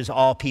wishes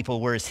all people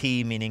were as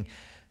he, meaning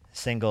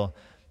single.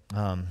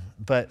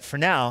 But for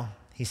now,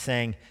 he's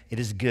saying it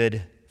is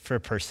good for a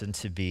person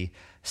to be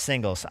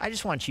single. So I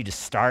just want you to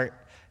start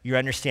your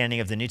understanding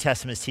of the New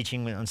Testament's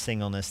teaching on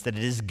singleness, that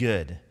it is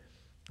good.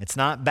 It's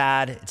not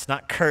bad. It's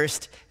not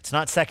cursed. It's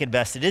not second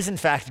best. It is, in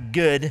fact,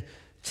 good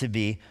to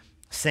be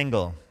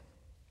single.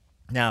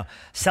 Now,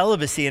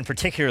 celibacy in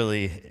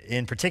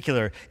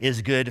particular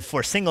is good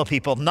for single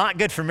people, not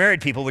good for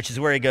married people, which is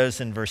where he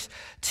goes in verse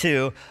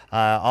 2,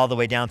 all the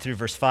way down through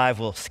verse 5.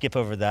 We'll skip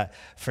over that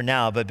for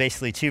now, but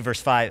basically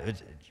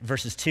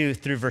verses 2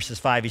 through verses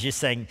 5, he's just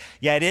saying,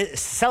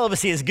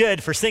 celibacy is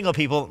good for single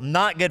people,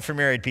 not good for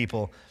married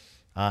people,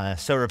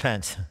 so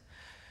repent.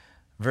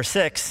 Verse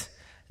 6,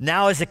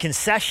 now as a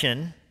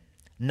concession,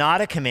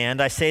 not a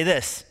command, I say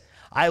this,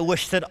 I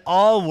wish that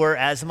all were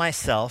as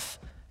myself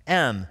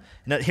am.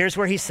 Now, here's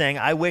where he's saying,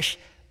 I wish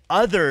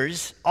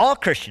others, all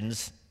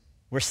Christians,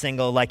 were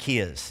single like he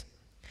is.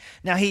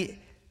 Now,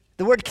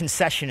 the word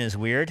concession is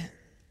weird.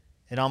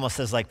 It almost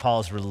says like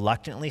Paul's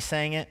reluctantly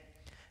saying it.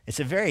 It's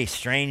a very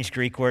strange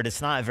Greek word.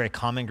 It's not a very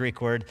common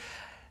Greek word.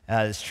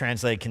 It's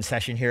translated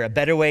concession here. A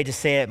better way to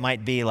say it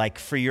might be like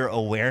for your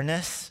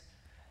awareness.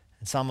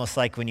 It's almost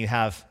like when you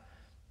have,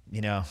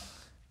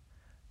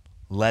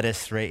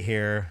 lettuce right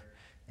here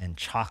and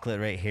chocolate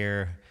right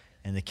here,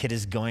 and the kid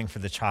is going for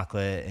the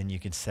chocolate, and you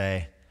could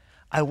say,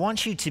 I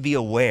want you to be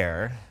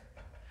aware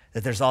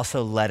that there's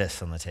also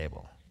lettuce on the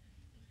table.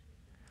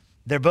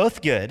 They're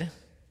both good.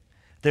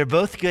 They're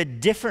both good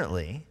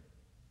differently.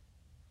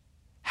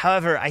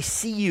 However, I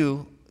see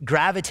you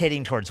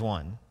gravitating towards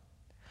one,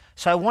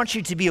 so I want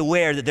you to be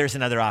aware that there's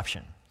another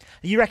option.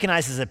 You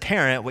recognize as a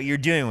parent what you're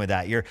doing with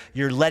that.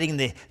 You're letting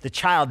the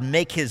child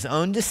make his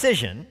own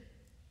decision,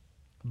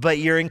 but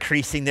you're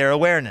increasing their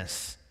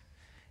awareness.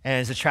 And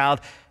as a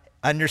child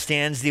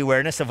understands the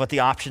awareness of what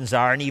the options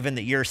are, and even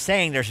that you're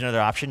saying there's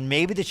another option,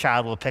 maybe the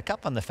child will pick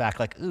up on the fact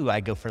like, ooh, I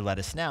go for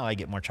lettuce now, I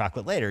get more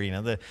chocolate later.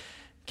 The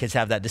kids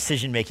have that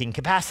decision-making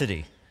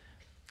capacity.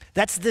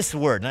 That's this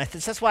word, and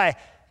that's why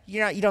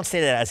you don't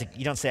say that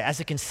as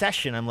a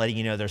concession. I'm letting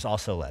you know there's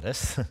also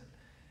lettuce.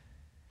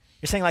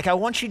 You're saying like, I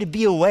want you to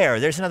be aware.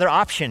 There's another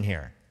option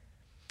here.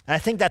 And I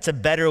think that's a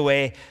better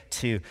way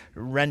to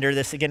render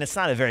this. Again, it's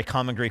not a very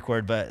common Greek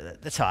word,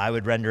 but that's how I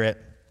would render it.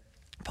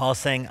 Paul's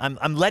saying,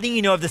 I'm letting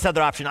you know of this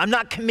other option. I'm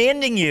not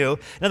commanding you.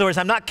 In other words,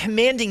 I'm not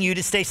commanding you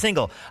to stay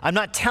single. I'm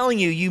not telling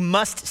you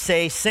must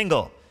stay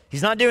single.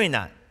 He's not doing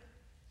that.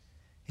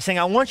 He's saying,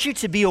 I want you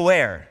to be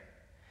aware.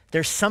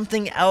 There's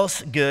something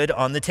else good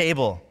on the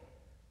table.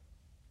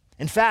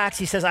 In fact,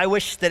 he says, I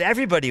wish that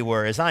everybody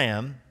were as I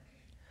am,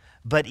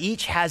 but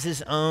each has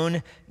his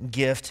own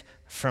gift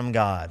from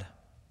God.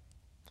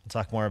 We'll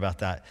talk more about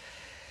that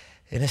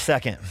in a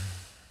second.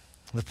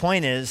 The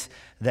point is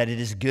that it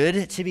is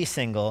good to be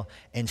single,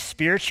 and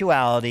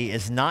spirituality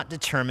is not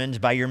determined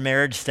by your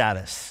marriage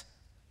status.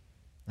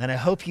 And I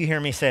hope you hear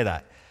me say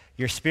that.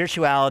 Your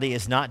spirituality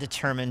is not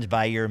determined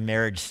by your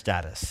marriage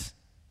status.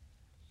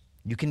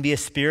 You can be a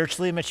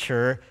spiritually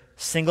mature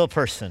single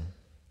person.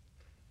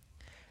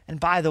 And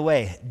by the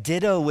way,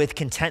 ditto with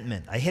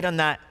contentment. I hit on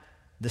that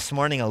this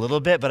morning a little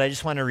bit, but I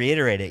just want to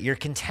reiterate it. Your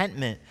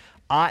contentment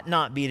ought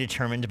not be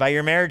determined by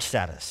your marriage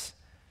status,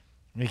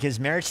 because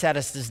marriage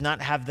status does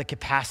not have the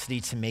capacity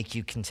to make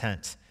you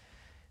content.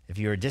 If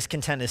you are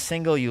discontent as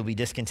single, you'll be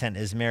discontent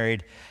as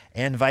married,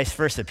 and vice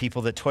versa.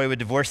 People that toy with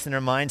divorce in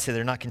their mind say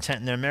they're not content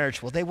in their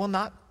marriage. Well, they will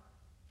not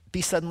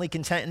be suddenly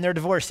content in their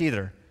divorce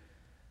either.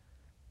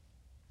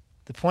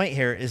 The point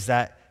here is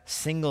that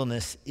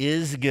singleness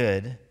is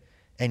good,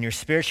 and your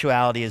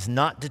spirituality is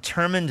not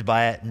determined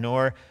by it,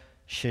 nor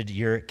should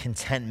your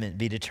contentment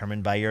be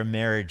determined by your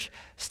marriage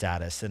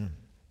status. And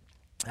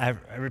I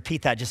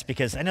repeat that just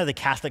because I know the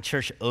Catholic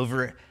Church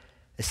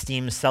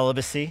overesteems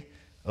celibacy,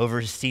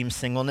 overesteems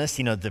singleness.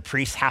 You know, the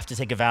priests have to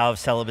take a vow of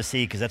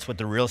celibacy because that's what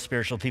the real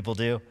spiritual people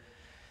do.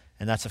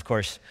 And that's, of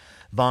course,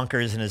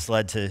 bonkers and has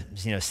led to,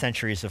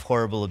 centuries of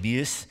horrible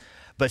abuse.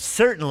 But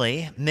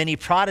certainly, many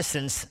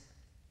Protestants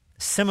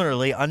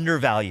similarly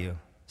undervalue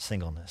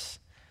singleness.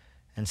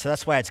 And so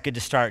that's why it's good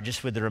to start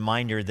just with the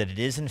reminder that it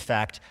is, in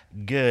fact,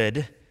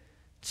 good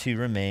to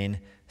remain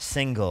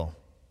single.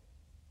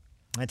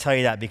 I tell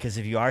you that because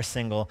if you are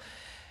single,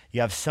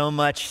 you have so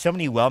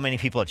many well-meaning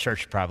people at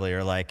church probably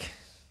are like,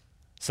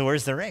 so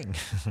where's the ring?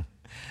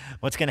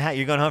 What's going to happen?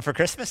 You're going home for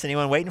Christmas?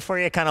 Anyone waiting for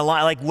you? Kind of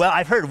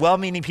I've heard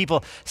well-meaning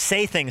people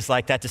say things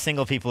like that to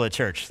single people at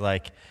church.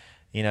 Like,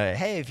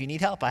 hey, if you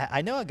need help,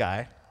 I know a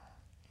guy.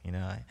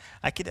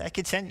 I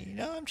could send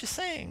you. I'm just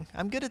saying.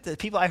 I'm good at the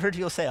people. I've heard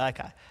people say,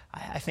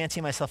 I fancy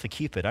myself a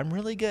Cupid. I'm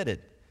really good at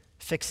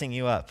fixing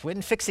you up.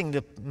 When fixing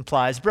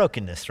implies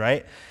brokenness,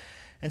 right?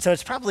 And so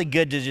it's probably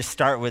good to just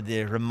start with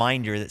the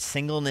reminder that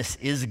singleness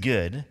is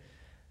good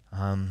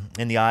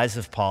in the eyes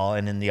of Paul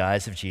and in the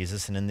eyes of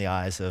Jesus and in the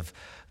eyes of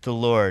the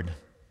Lord.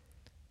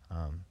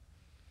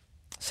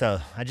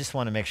 So I just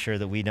want to make sure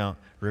that we don't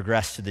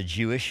regress to the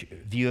Jewish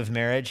view of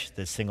marriage,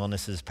 that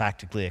singleness is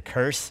practically a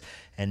curse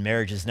and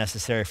marriage is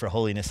necessary for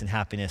holiness and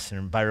happiness.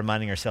 And by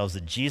reminding ourselves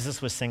that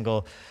Jesus was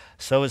single,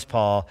 so was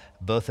Paul.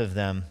 Both of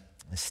them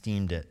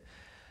esteemed it.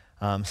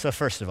 So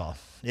first of all,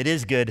 it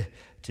is good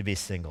to be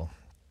single.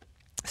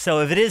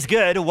 So if it is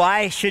good,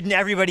 why shouldn't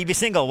everybody be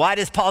single? Why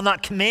does Paul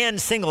not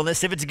command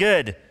singleness if it's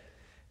good?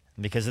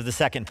 Because of the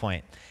second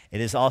point. It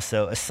is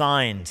also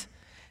assigned.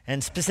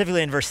 And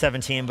specifically in verse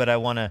 17, but I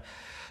want to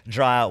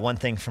draw out one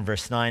thing from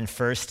verse 9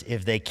 first.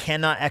 If they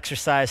cannot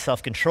exercise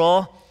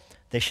self-control,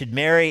 they should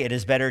marry. It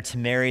is better to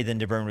marry than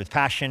to burn with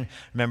passion.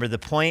 Remember, the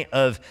point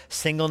of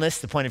singleness,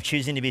 the point of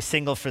choosing to be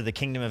single for the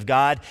kingdom of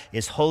God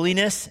is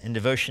holiness and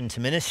devotion to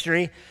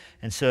ministry.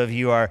 And so if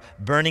you are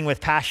burning with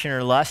passion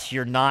or lust,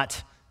 you're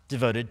not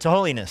devoted to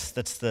holiness.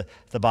 That's the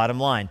bottom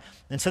line.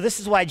 And so this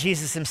is why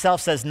Jesus himself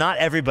says not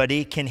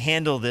everybody can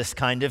handle this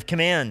kind of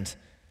command,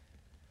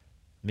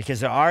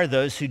 because there are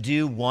those who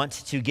do want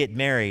to get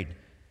married.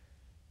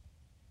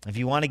 If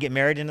you want to get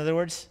married, in other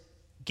words,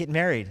 get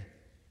married.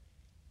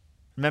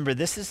 Remember,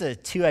 this is a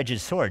two-edged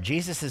sword.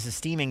 Jesus is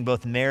esteeming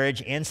both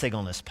marriage and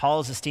singleness.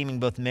 Paul is esteeming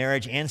both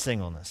marriage and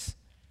singleness.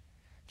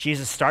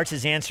 Jesus starts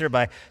his answer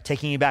by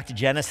taking you back to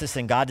Genesis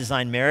and God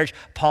designed marriage.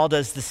 Paul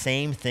does the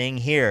same thing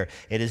here.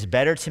 It is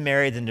better to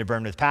marry than to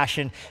burn with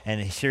passion. And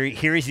here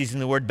he's using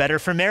the word better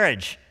for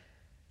marriage.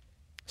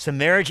 So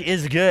marriage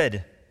is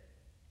good.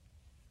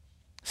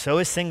 So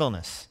is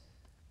singleness.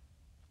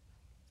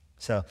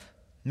 So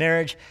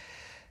marriage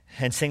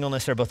and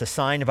singleness are both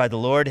assigned by the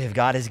Lord. If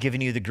God has given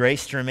you the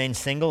grace to remain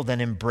single,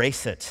 then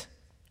embrace it.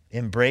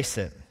 Embrace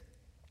it.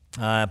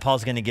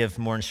 Paul's going to give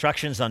more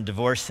instructions on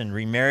divorce and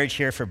remarriage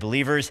here for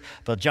believers,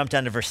 but jump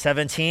down to verse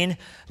 17.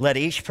 Let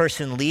each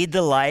person lead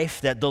the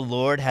life that the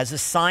Lord has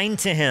assigned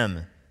to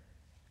him,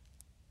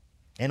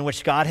 in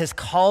which God has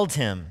called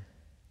him.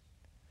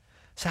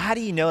 So how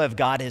do you know if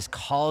God has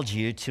called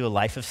you to a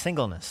life of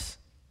singleness?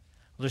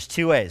 Well, there's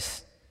two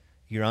ways: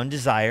 your own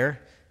desire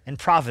and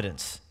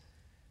providence.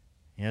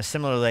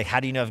 Similarly, like, how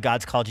do you know if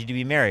God's called you to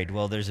be married?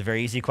 Well, there's a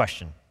very easy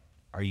question.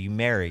 Are you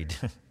married?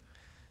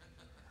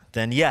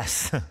 Then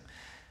yes.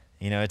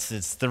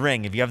 It's the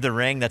ring. If you have the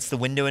ring, that's the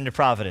window into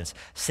providence.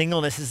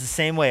 Singleness is the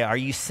same way. Are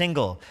you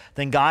single?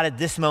 Then God at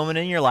this moment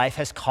in your life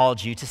has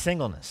called you to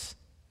singleness.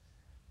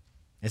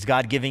 Is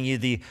God giving you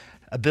the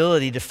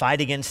ability to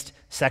fight against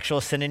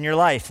sexual sin in your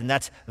life? And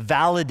that's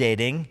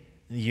validating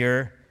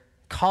your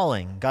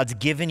calling. God's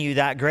given you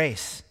that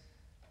grace.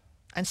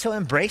 And so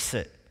embrace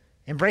it.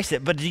 Embrace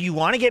it. But do you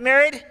want to get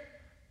married?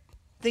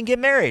 Then get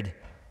married.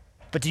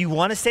 But do you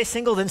want to stay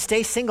single? Then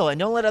stay single, and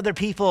don't let other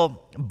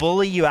people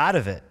bully you out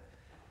of it.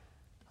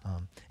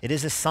 It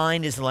is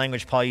assigned is the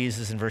language Paul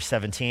uses in verse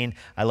 17.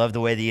 I love the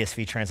way the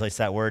ESV translates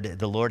that word.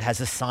 The Lord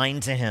has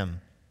assigned to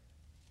him.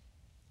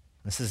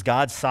 This is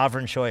God's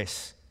sovereign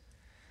choice.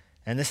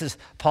 And this is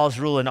Paul's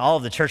rule in all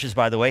of the churches,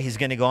 by the way. He's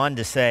going to go on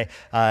to say,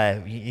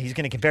 he's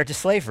going to compare it to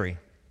slavery.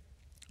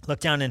 Look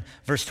down in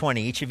verse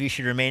 20. Each of you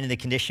should remain in the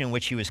condition in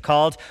which he was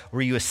called.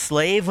 Were you a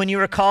slave when you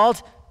were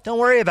called? Don't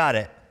worry about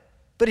it.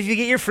 But if you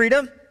get your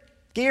freedom,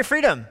 get your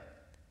freedom.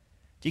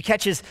 Do you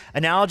catch his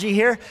analogy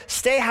here?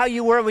 Stay how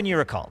you were when you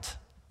were called,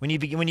 when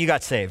you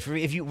got saved.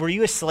 Were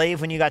you a slave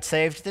when you got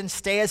saved? Then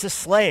stay as a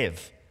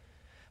slave.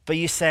 But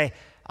you say,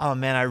 oh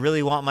man, I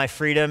really want my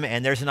freedom,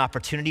 and there's an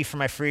opportunity for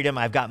my freedom.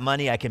 I've got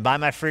money, I can buy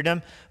my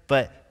freedom.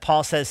 But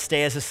Paul says,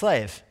 stay as a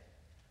slave.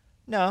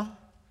 No,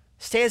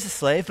 stay as a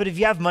slave, but if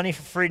you have money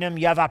for freedom,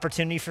 you have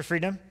opportunity for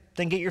freedom,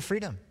 then get your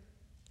freedom.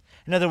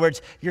 In other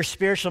words, your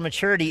spiritual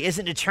maturity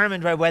isn't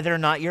determined by whether or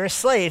not you're a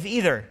slave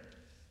either.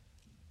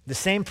 The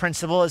same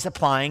principle is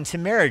applying to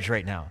marriage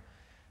right now.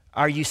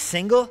 Are you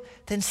single?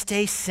 Then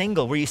stay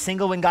single. Were you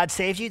single when God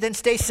saved you? Then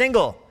stay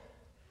single.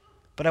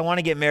 But I want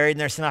to get married and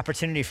there's an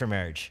opportunity for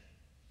marriage.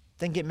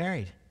 Then get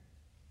married.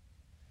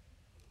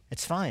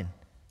 It's fine.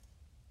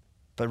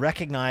 But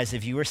recognize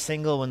if you were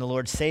single when the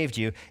Lord saved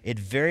you, it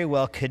very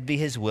well could be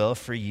his will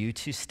for you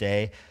to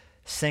stay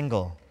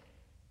single.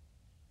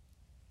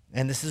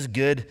 And this is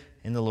good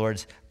in the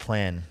Lord's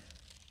plan.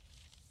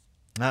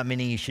 Not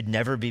meaning you should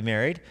never be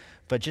married,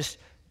 but just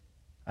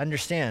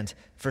understand,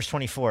 verse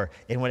 24,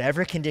 in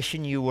whatever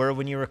condition you were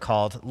when you were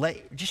called,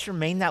 just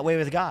remain that way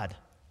with God.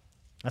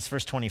 That's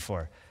verse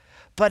 24.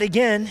 But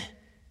again,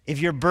 if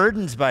you're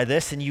burdened by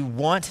this and you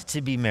want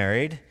to be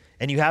married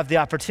and you have the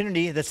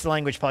opportunity, that's the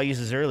language Paul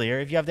uses earlier,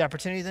 if you have the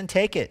opportunity, then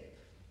take it.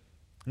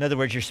 In other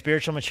words, your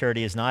spiritual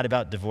maturity is not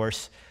about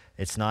divorce.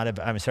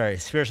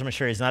 Spiritual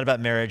maturity is not about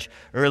marriage.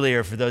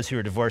 Earlier, for those who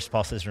are divorced,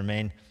 Paul says,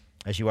 remain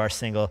as you are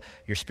single.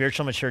 Your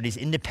spiritual maturity is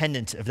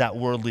independent of that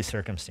worldly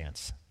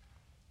circumstance.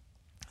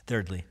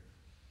 Thirdly,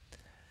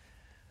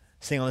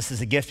 singleness is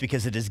a gift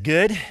because it is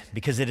good,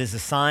 because it is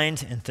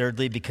assigned, and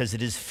thirdly, because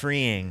it is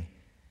freeing.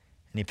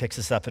 And he picks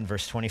us up in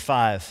verse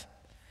 25.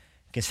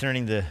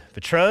 Concerning the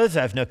betrothed,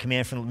 I have no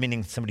command from,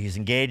 meaning somebody who's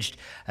engaged,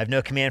 I have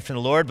no command from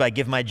the Lord, but I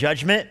give my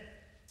judgment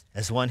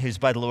as one who's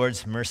by the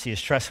Lord's mercy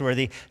is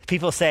trustworthy.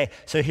 People say,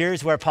 so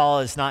here's where Paul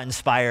is not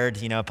inspired.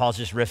 Paul's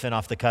just riffing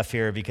off the cuff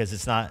here because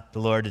it's not the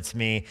Lord, it's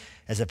me,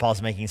 as if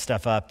Paul's making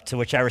stuff up. To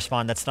which I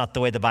respond, that's not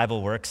the way the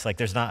Bible works. Like,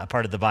 there's not a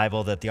part of the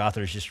Bible that the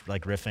author is just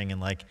like riffing and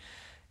like,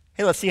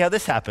 hey, let's see how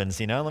this happens,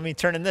 let me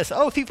turn in this.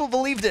 Oh, people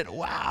believed it,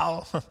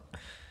 wow.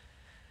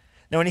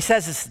 Now, when he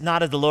says it's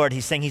not of the Lord,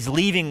 he's saying he's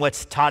leaving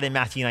what's taught in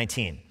Matthew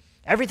 19.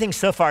 Everything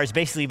so far has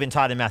basically been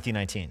taught in Matthew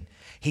 19.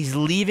 He's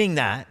leaving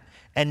that,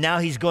 and now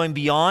he's going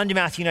beyond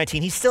Matthew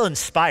 19. He's still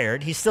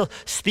inspired. He's still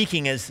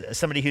speaking as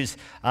somebody who's,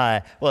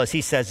 as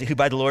he says, who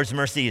by the Lord's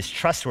mercy is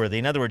trustworthy.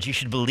 In other words, you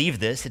should believe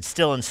this. It's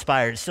still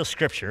inspired. It's still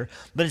scripture,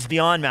 but it's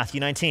beyond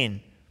Matthew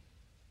 19.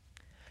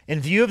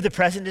 In view of the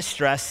present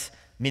distress,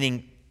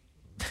 meaning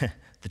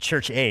the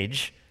church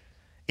age,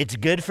 it's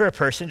good for a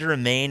person to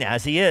remain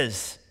as he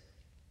is.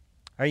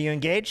 Are you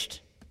engaged?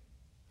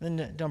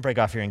 Then don't break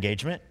off your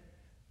engagement.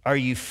 Are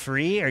you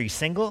free? Are you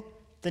single?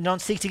 Then don't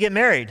seek to get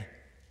married.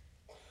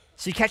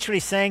 So you catch what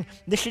he's saying?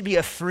 This should be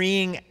a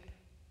freeing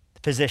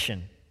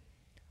position.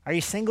 Are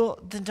you single?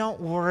 Then don't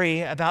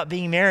worry about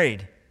being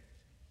married.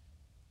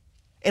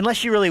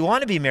 Unless you really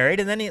want to be married,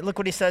 and then look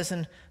what he says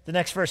in the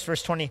next verse,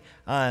 verse 28.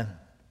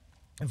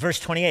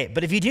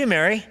 But if you do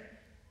marry,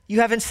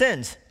 you haven't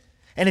sinned.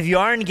 And if you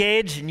are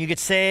engaged and you get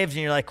saved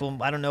and you're like, well,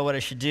 I don't know what I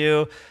should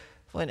do.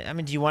 Well,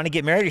 do you want to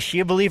get married? Is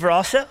she a believer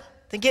also?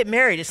 Then get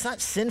married. It's not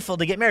sinful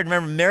to get married.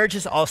 Remember, marriage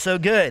is also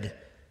good.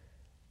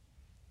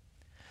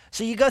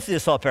 So you go through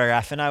this whole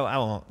paragraph, and I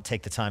won't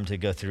take the time to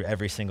go through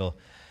every single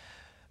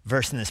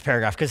verse in this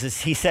paragraph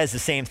because he says the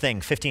same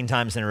thing 15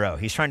 times in a row.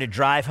 He's trying to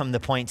drive home the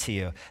point to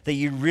you that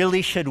you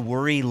really should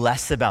worry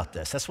less about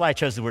this. That's why I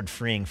chose the word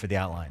freeing for the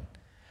outline.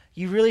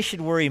 You really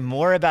should worry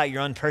more about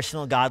your own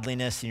personal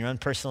godliness and your own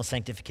personal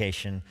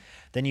sanctification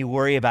than you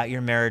worry about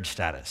your marriage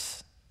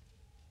status.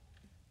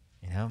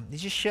 You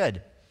just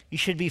should. You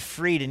should be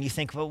freed, and you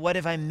think, well, what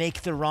if I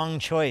make the wrong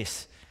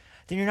choice?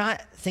 Then you're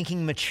not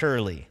thinking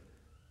maturely,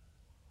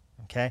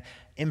 okay?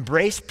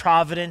 Embrace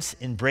providence,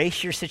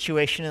 embrace your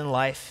situation in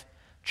life,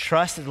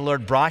 trust that the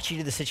Lord brought you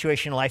to the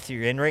situation in life that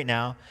you're in right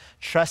now,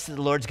 trust that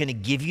the Lord's going to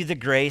give you the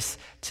grace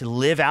to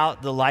live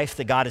out the life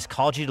that God has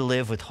called you to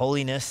live with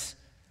holiness,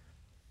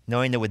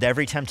 knowing that with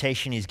every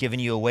temptation, he's given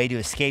you a way to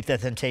escape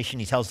that temptation.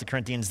 He tells the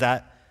Corinthians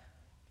that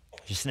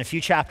just in a few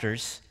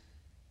chapters.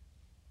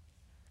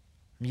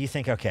 You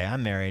think, okay,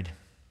 I'm married.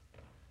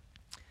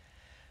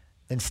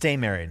 Then stay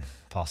married,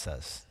 Paul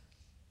says.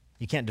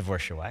 You can't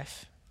divorce your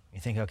wife. You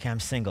think, okay, I'm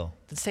single.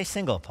 Then stay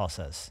single, Paul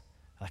says.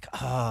 Like,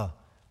 oh,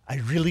 I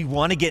really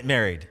want to get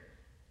married.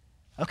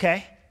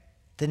 Okay,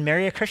 then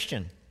marry a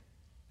Christian.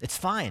 It's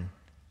fine.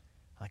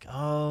 Like,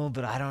 oh,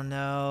 but I don't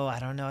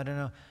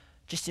know.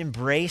 Just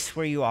embrace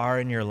where you are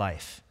in your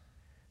life.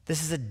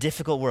 This is a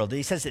difficult world.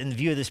 He says, in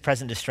view of this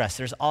present distress,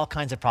 there's all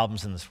kinds of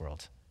problems in this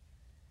world.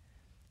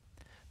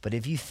 But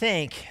if you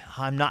think,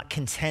 I'm not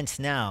content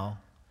now,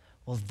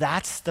 well,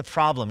 that's the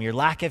problem. Your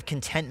lack of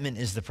contentment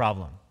is the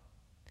problem.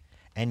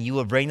 And you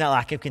will bring that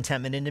lack of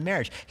contentment into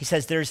marriage. He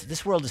says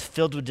this world is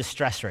filled with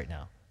distress right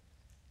now.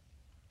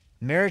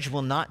 Marriage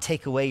will not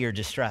take away your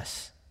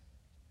distress.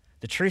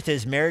 The truth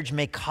is, marriage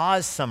may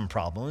cause some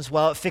problems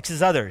while it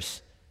fixes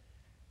others.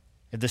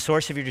 If the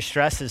source of your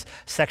distress is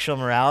sexual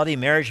immorality,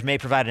 marriage may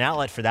provide an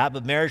outlet for that,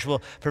 but marriage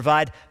will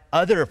provide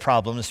other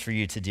problems for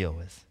you to deal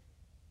with.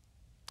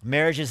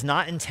 Marriage is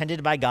not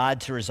intended by God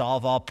to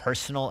resolve all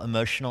personal,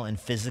 emotional, and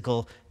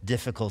physical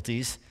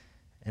difficulties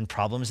and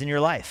problems in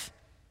your life.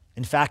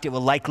 In fact, it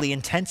will likely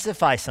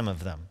intensify some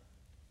of them.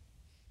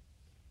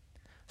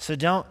 So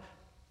don't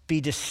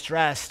be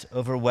distressed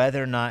over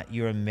whether or not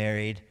you're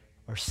married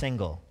or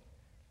single.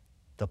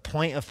 The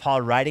point of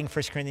Paul writing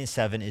 1 Corinthians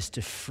 7 is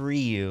to free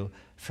you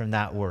from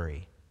that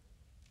worry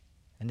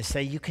and to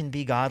say you can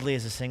be godly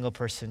as a single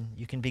person,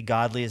 you can be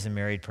godly as a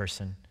married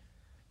person.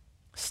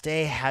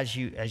 Stay as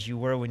you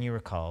were when you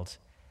were called.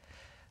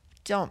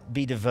 Don't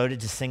be devoted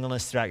to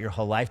singleness throughout your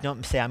whole life.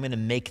 Don't say, I'm going to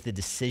make the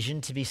decision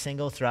to be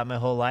single throughout my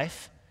whole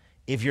life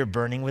if you're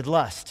burning with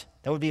lust.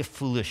 That would be a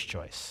foolish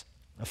choice,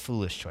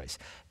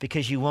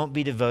 because you won't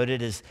be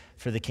devoted as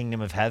for the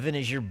kingdom of heaven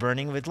as you're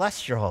burning with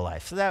lust your whole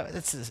life. So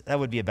that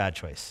would be a bad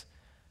choice.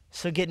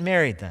 So get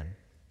married then.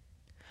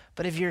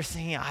 But if you're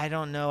thinking, I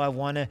don't know, I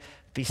want to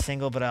be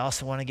single, but I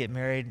also want to get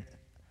married,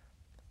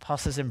 Paul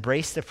says,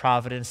 embrace the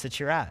providence that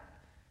you're at.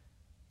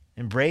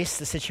 Embrace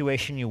the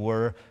situation you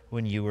were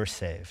when you were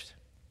saved.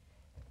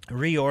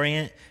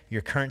 Reorient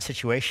your current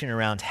situation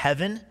around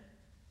heaven.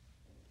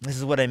 This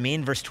is what I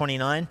mean. Verse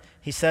 29,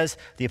 he says,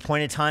 the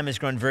appointed time has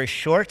grown very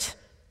short.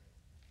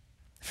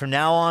 From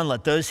now on,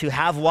 let those who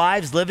have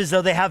wives live as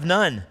though they have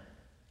none,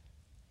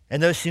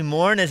 and those who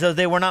mourn as though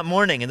they were not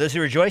mourning, and those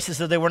who rejoice as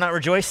though they were not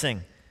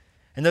rejoicing,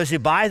 and those who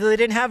buy as though they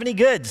didn't have any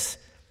goods,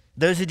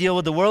 those who deal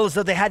with the world as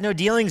though they had no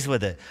dealings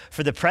with it.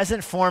 For the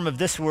present form of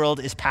this world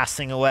is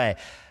passing away.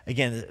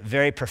 Again, a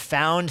very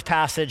profound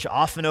passage,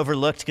 often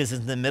overlooked because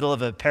it's in the middle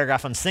of a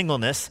paragraph on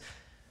singleness,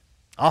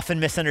 often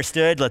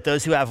misunderstood. Let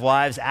those who have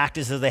wives act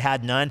as though they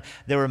had none.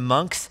 There were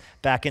monks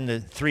back in the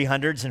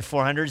 300s and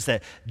 400s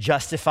that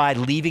justified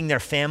leaving their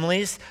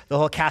families. The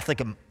whole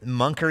Catholic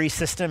monkery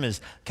system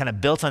is kind of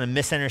built on a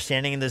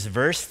misunderstanding in this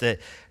verse that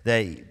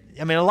a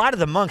lot of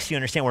the monks, you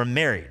understand, were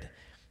married.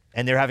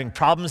 And they're having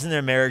problems in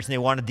their marriage, and they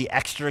wanted the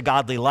extra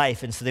godly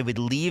life. And so they would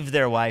leave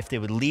their wife, they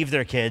would leave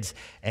their kids,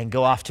 and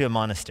go off to a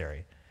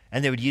monastery.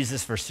 And they would use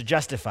this verse to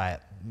justify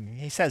it.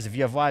 He says, if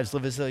you have wives,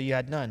 live as though you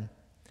had none.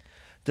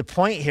 The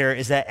point here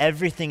is that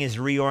everything is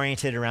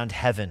reoriented around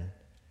heaven.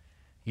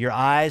 Your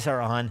eyes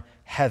are on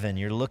heaven.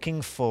 You're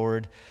looking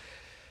forward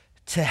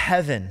to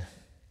heaven.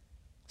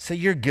 So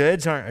your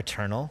goods aren't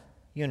eternal.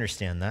 You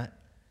understand that.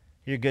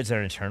 Your goods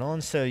aren't eternal,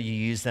 and so you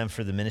use them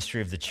for the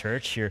ministry of the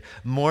church. Your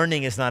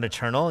mourning is not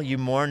eternal. You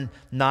mourn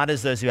not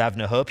as those who have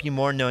no hope. You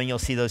mourn knowing you'll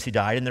see those who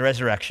died in the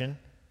resurrection.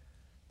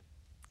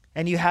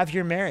 And you have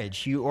your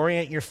marriage. You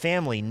orient your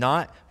family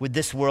not with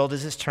this world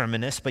as its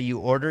terminus, but you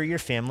order your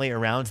family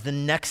around the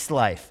next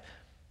life.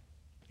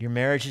 Your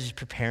marriage is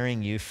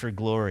preparing you for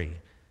glory,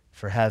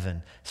 for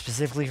heaven.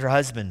 Specifically for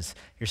husbands,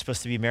 you're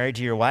supposed to be married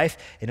to your wife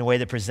in a way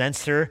that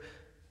presents her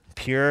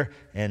pure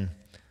and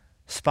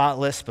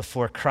spotless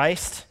before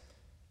Christ,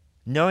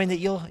 knowing that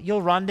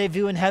you'll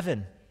rendezvous in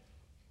heaven.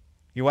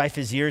 Your wife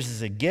is yours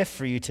as a gift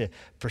for you to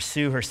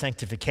pursue her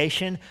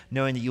sanctification,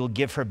 knowing that you will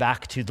give her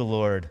back to the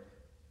Lord.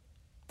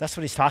 That's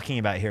what he's talking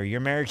about here. Your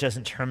marriage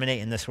doesn't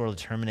terminate in this world, it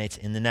terminates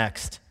in the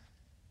next.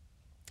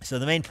 So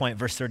the main point,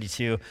 verse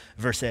 32,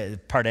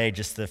 part A,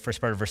 just the first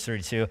part of verse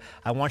 32,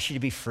 I want you to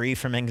be free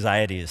from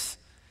anxieties.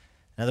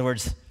 In other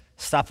words,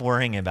 stop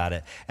worrying about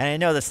it. And I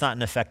know that's not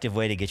an effective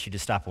way to get you to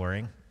stop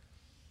worrying.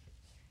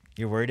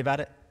 You're worried about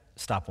it?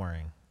 Stop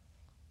worrying.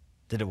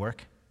 Did it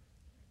work?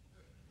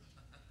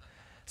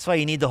 That's why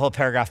you need the whole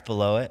paragraph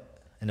below it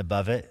and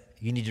above it.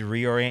 You need to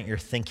reorient your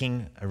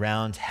thinking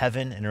around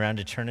heaven and around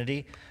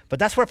eternity. But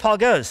that's where Paul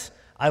goes.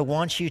 I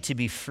want you to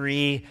be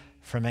free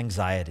from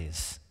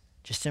anxieties.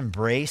 Just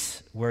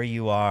embrace where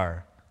you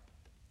are.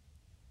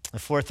 The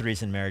fourth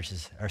reason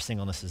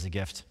singleness is a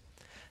gift.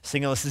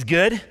 Singleness is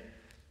good.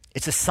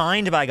 It's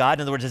assigned by God.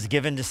 In other words, it's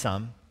given to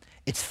some.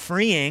 It's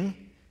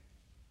freeing.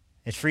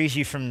 It frees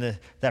you from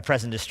that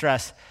present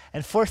distress.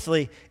 And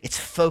fourthly, it's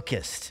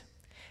focused.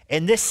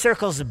 And this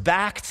circles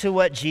back to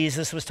what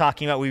Jesus was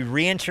talking about. We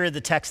re-enter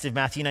the text of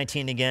Matthew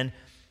 19 again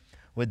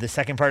with the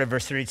second part of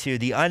verse 32.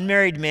 The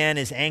unmarried man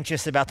is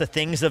anxious about the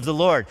things of the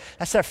Lord.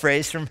 That's that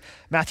phrase from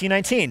Matthew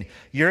 19.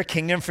 You're a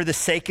kingdom for the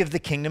sake of the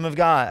kingdom of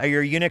God. Or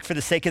you're a eunuch for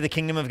the sake of the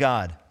kingdom of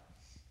God.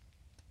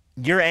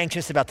 You're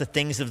anxious about the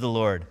things of the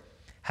Lord,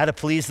 how to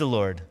please the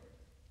Lord.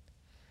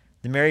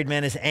 The married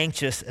man is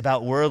anxious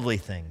about worldly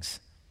things,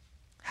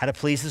 how to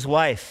please his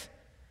wife,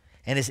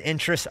 and his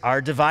interests are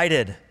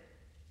divided.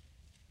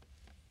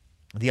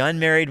 The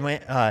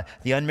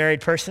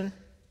unmarried person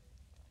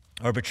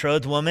or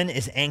betrothed woman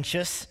is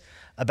anxious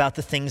about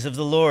the things of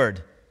the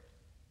Lord,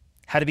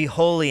 how to be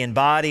holy in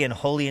body and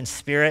holy in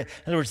spirit.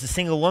 In other words, the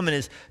single woman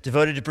is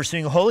devoted to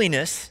pursuing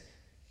holiness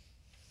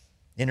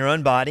in her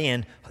own body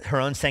and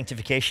her own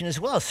sanctification, as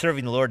well as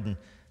serving the Lord in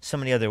so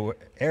many other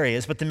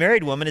areas. But the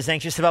married woman is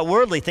anxious about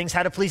worldly things,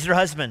 how to please her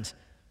husband.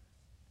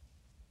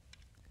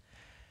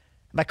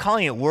 By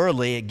calling it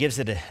worldly, it gives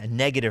it a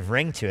negative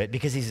ring to it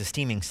because he's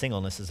esteeming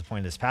singleness is the point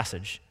of this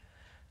passage.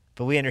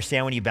 But we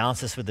understand when you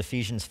balance this with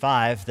Ephesians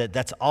 5 that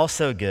that's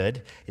also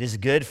good. It is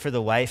good for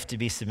the wife to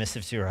be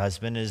submissive to her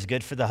husband. It is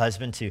good for the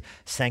husband to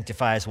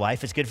sanctify his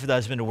wife. It's good for the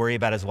husband to worry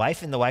about his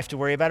wife and the wife to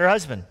worry about her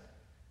husband.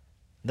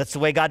 That's the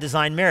way God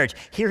designed marriage.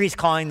 Here he's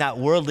calling that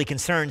worldly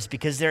concerns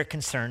because they're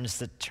concerns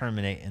that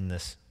terminate in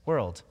this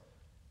world.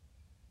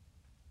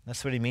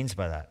 That's what he means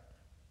by that.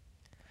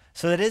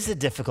 So that is a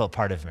difficult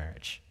part of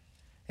marriage.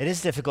 It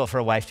is difficult for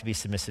a wife to be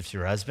submissive to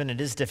her husband. It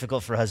is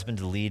difficult for a husband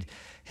to lead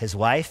his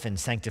wife and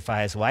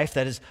sanctify his wife.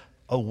 That is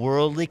a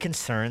worldly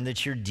concern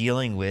that you're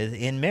dealing with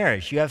in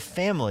marriage. You have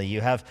family.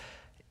 You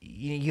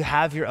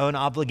have your own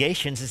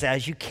obligations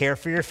as you care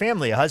for your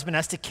family. A husband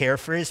has to care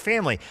for his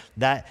family.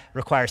 That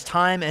requires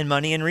time and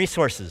money and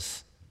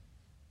resources.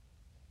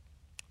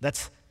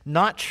 That's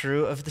not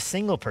true of the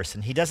single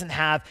person. He doesn't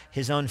have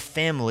his own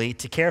family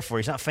to care for.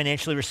 He's not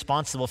financially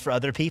responsible for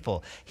other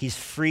people. He's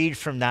freed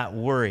from that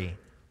worry.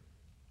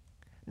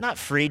 Not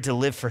freed to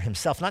live for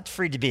himself, not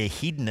freed to be a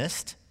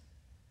hedonist,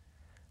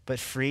 but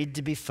freed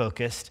to be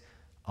focused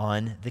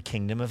on the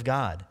kingdom of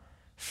God.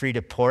 Free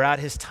to pour out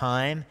his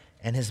time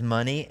and his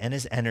money and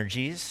his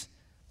energies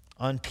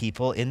on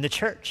people in the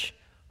church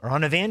or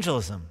on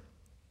evangelism.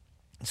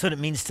 That's what it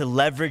means to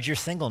leverage your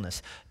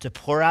singleness, to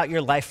pour out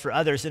your life for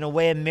others in a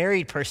way a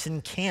married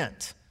person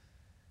can't.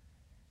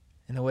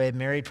 In a way a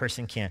married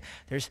person can't.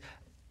 There's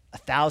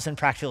 1,000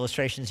 practical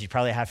illustrations you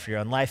probably have for your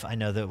own life. I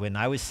know that when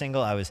I was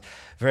single, I was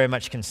very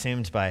much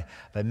consumed by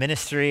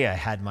ministry. I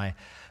had my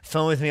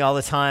phone with me all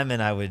the time,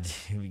 and I would,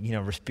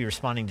 be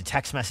responding to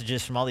text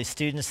messages from all these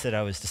students that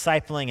I was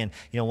discipling.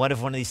 And, what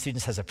if one of these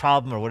students has a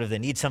problem, or what if they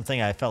need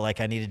something? I felt like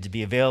I needed to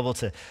be available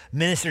to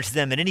minister to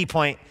them at any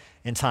point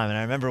in time. And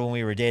I remember when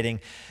we were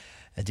dating,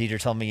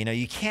 Deidre told me,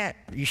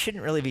 you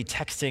shouldn't really be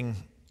texting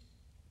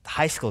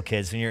high school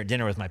kids when you're at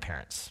dinner with my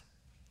parents.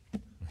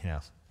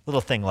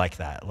 Little thing like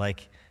that.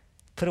 Like,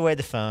 put away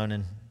the phone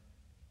and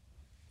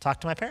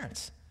talk to my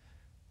parents.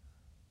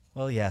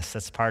 Well, yes,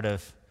 that's part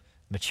of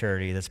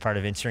maturity. That's part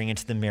of entering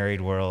into the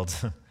married world.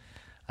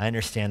 I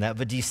understand that.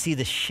 But do you see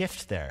the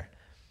shift there?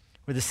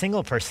 Where the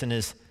single person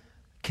is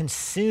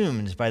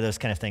consumed by those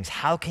kind of things.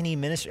 How can he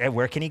minister?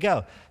 Where can he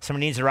go?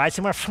 Someone needs a ride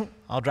somewhere?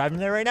 I'll drive him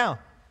there right now.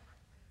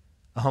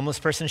 A homeless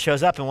person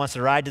shows up and wants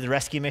a ride to the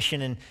rescue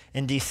mission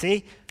in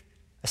D.C.,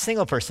 a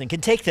single person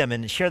can take them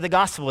and share the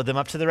gospel with them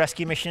up to the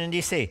rescue mission in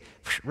D.C.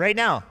 right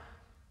now.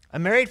 A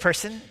married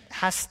person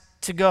has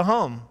to go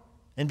home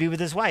and be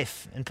with his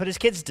wife and put his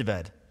kids to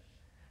bed.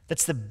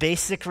 That's the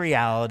basic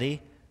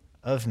reality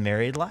of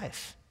married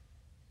life.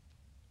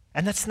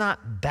 And that's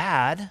not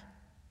bad.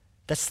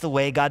 That's the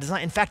way God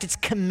designed. In fact, it's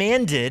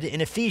commanded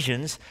in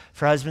Ephesians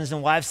for husbands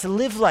and wives to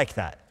live like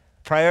that,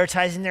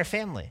 prioritizing their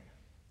family.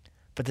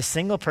 But the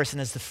single person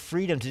has the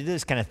freedom to do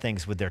those kind of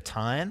things with their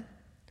time,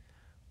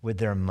 with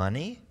their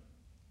money.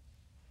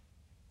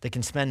 They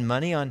can spend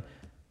money on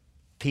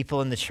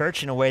people in the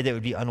church in a way that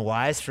would be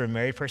unwise for a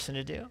married person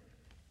to do.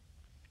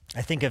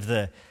 I think of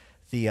the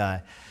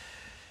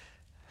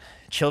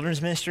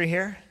children's ministry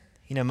here.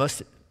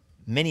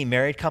 Many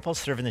married couples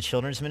serve in the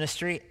children's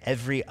ministry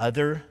every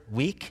other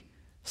week.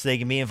 So they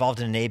can be involved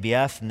in an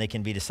ABF and they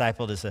can be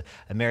discipled as a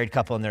married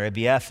couple in their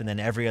ABF, and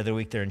then every other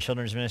week they're in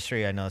children's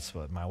ministry. I know that's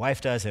what my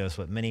wife does. I know that's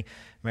what many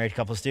married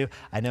couples do.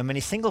 I know many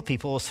single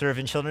people will serve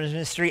in children's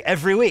ministry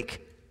every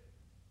week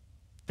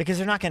because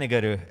they're not going to go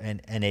to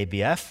an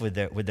ABF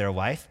with their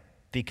wife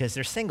because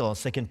they're single,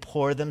 so they can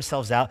pour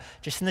themselves out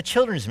just in the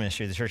children's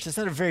ministry of the church. It's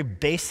not a very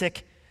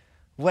basic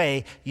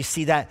way you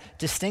see that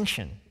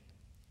distinction.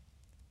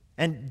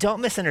 And don't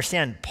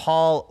misunderstand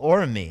Paul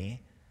or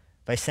me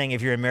by saying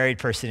if you're a married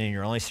person and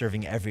you're only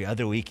serving every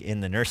other week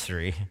in the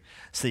nursery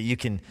so that you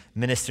can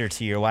minister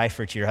to your wife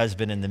or to your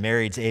husband in the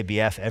married's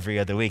ABF every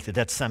other week,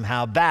 that's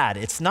somehow bad.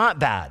 It's not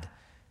bad.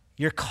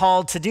 You're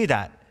called to do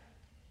that.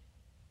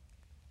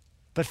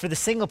 But for the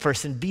single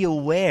person, be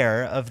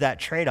aware of that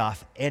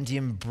trade-off and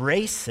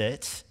embrace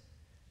it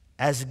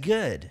as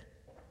good.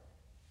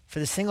 For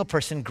the single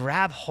person,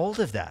 grab hold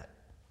of that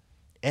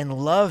and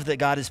love that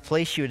God has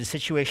placed you in a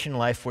situation in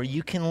life where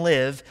you can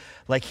live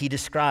like he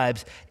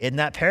describes in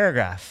that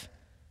paragraph.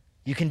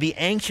 You can be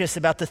anxious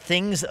about the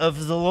things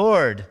of the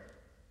Lord.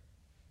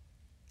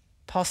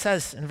 Paul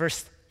says in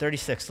verse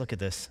 36, look at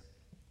this.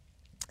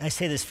 I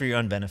say this for your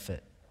own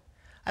benefit.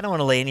 I don't want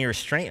to lay any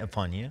restraint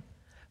upon you,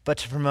 but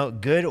to promote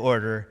good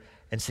order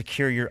and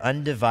secure your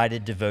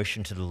undivided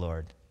devotion to the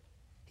Lord.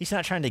 He's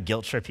not trying to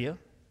guilt trip you.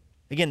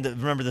 Again,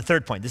 remember the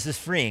third point. This is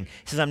freeing. He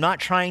says, I'm not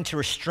trying to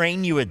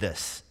restrain you with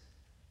this.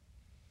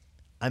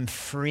 I'm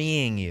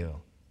freeing you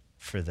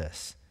for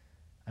this.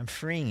 I'm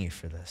freeing you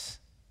for this.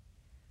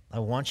 I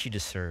want you to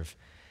serve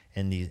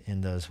in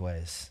those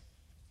ways.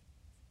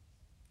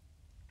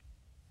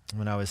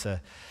 When I was an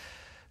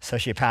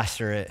associate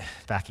pastor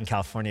back in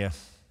California,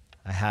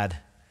 I had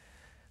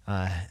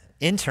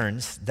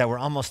interns that were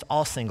almost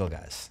all single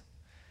guys.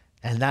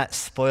 And that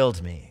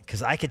spoiled me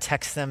because I could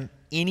text them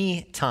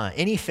any time,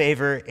 any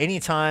favor,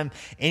 anytime,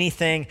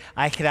 anything.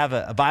 I could have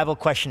a Bible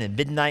question at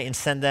midnight and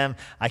send them.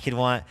 I could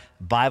want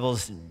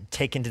Bibles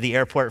taken to the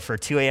airport for a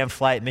 2 a.m.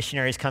 flight,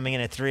 missionaries coming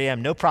in at 3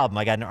 a.m. No problem.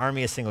 I got an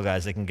army of single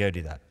guys that can go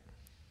do that.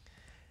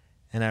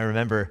 And I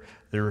remember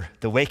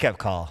the wake-up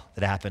call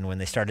that happened when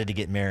they started to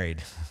get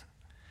married.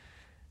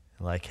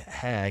 Like,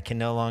 hey, I can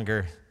no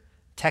longer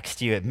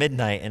text you at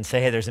midnight and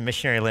say, hey, there's a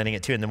missionary landing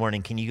at 2 in the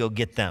morning. Can you go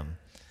get them?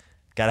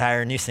 Got to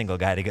hire a new single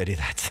guy to go do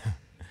that.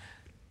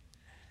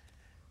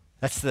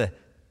 That's the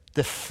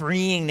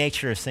freeing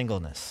nature of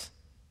singleness.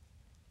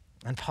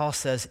 And Paul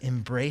says,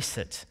 embrace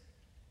it.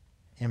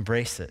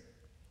 Embrace it.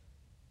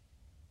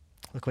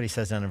 Look what he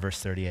says down in verse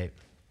 38.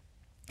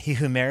 He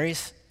who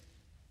marries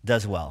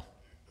does well.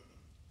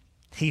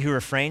 He who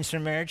refrains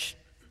from marriage,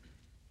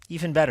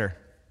 even better.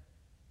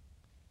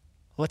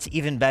 What's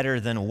even better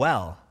than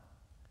well?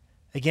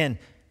 Again,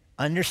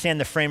 understand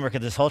the framework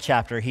of this whole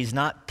chapter. He's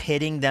not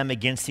pitting them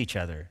against each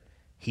other.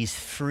 He's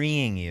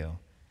freeing you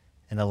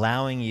and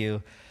allowing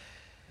you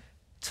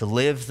to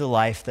live the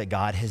life that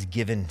God has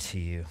given to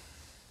you.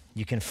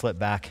 You can flip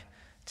back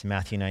to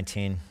Matthew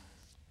 19,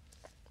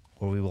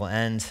 where we will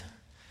end.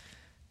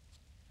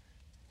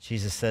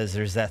 Jesus says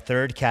there's that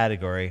third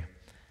category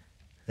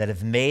that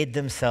have made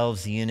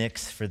themselves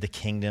eunuchs for the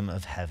kingdom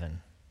of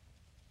heaven.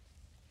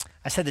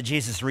 I said that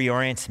Jesus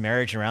reorients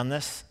marriage around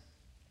this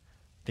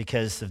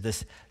because of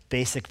this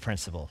basic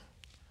principle.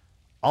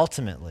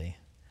 Ultimately,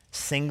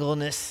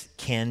 singleness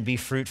can be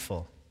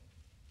fruitful.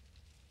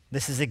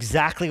 This is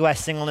exactly why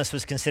singleness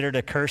was considered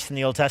a curse in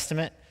the Old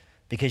Testament,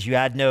 because you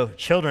had no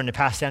children to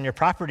pass down your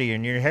property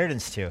and your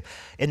inheritance to.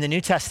 In the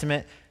New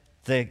Testament,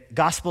 the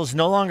gospel is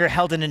no longer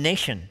held in a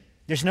nation.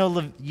 There's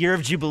no year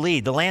of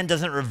Jubilee. The land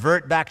doesn't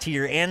revert back to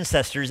your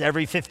ancestors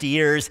every 50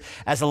 years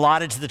as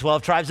allotted to the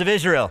 12 tribes of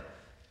Israel.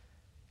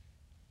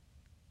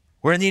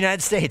 We're in the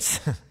United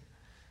States.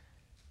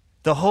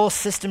 The whole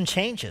system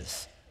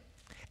changes.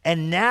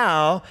 And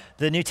now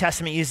the New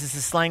Testament uses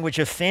this language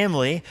of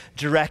family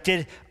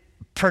directed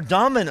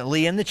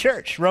predominantly in the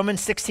church.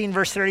 Romans 16,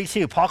 verse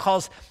 32, Paul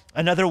calls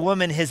another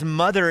woman his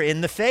mother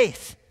in the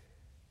faith.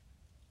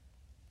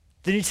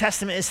 The New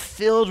Testament is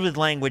filled with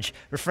language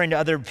referring to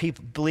other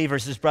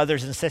believers as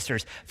brothers and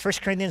sisters. 1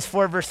 Corinthians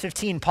 4, verse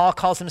 15, Paul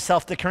calls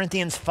himself the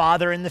Corinthians'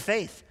 father in the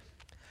faith.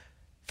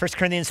 1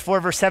 Corinthians 4,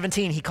 verse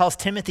 17, he calls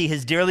Timothy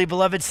his dearly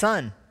beloved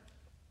son.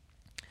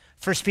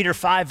 1 Peter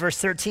 5, verse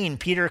 13,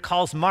 Peter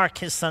calls Mark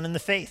his son in the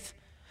faith.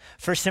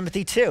 1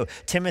 Timothy 2,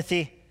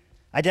 Timothy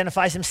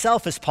identifies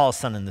himself as Paul's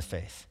son in the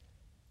faith.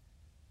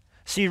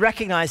 So you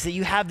recognize that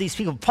you have these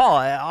people.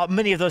 Paul,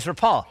 many of those were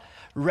Paul,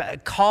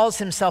 calls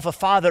himself a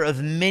father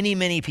of many,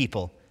 many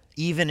people,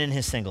 even in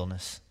his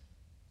singleness.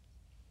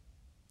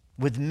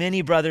 With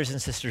many brothers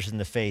and sisters in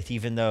the faith,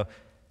 even though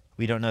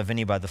we don't know of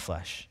any by the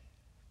flesh.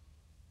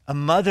 A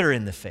mother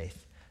in the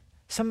faith.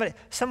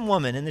 Some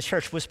woman in the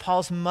church was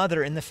Paul's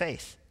mother in the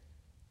faith.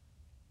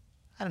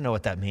 I don't know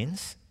what that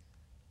means.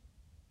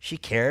 She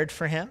cared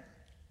for him.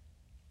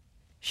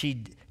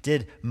 She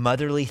did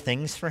motherly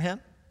things for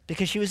him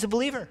because she was a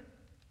believer.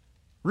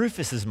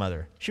 Rufus's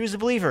mother, she was a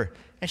believer,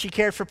 and she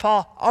cared for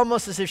Paul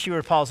almost as if she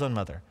were Paul's own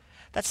mother.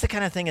 That's the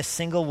kind of thing a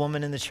single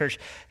woman in the church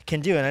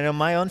can do. And I know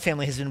my own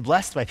family has been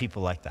blessed by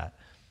people like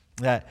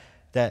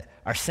that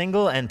are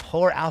single and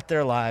pour out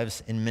their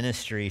lives in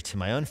ministry to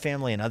my own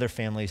family and other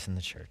families in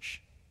the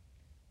church.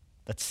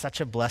 That's such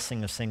a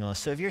blessing of singleness.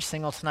 So if you're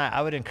single tonight,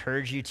 I would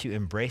encourage you to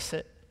embrace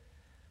it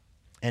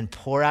and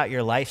pour out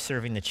your life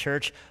serving the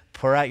church,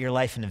 pour out your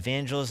life in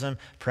evangelism.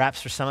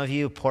 Perhaps for some of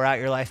you, pour out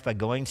your life by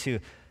going to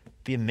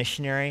be a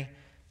missionary.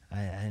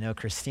 I know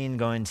Christine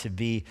going to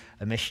be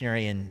a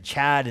missionary in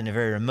Chad, in a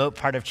very remote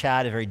part of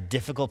Chad, a very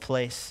difficult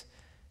place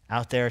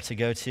out there to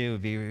go to. It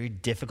would be very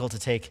difficult to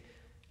take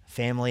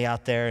family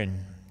out there, and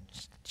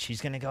she's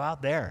going to go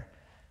out there.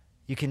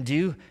 You can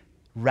do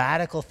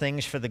radical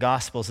things for the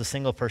gospel as a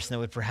single person that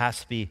would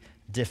perhaps be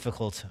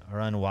difficult or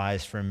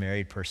unwise for a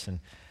married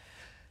person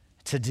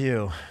to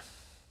do.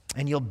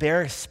 And you'll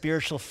bear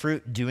spiritual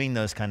fruit doing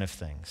those kind of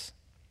things.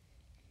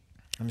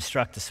 I'm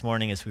struck this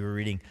morning as we were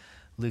reading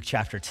Luke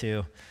chapter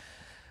 2.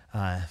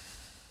 The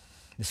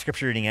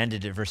scripture reading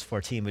ended at verse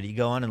 14, but you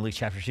go on in Luke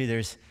chapter 2,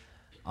 there's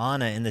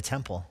Anna in the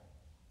temple.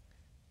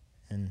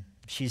 And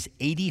she's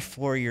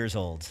 84 years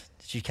old.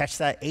 Did you catch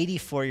that?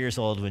 84 years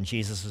old when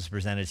Jesus was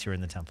presented to her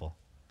in the temple.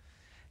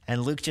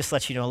 And Luke just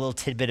lets you know a little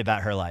tidbit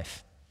about her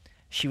life.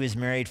 She was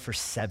married for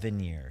 7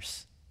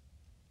 years.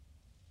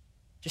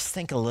 Just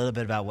think a little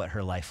bit about what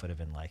her life would have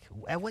been like.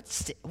 At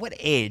what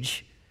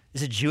age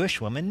is a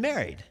Jewish woman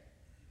married?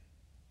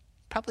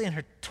 Probably in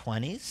her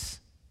 20s,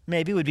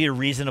 maybe would be a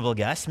reasonable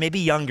guess, maybe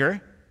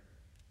younger.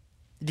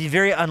 It'd be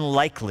very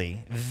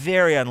unlikely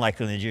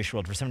in the Jewish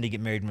world for somebody to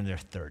get married when they're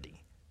 30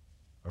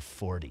 or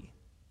 40.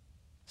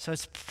 So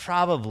it's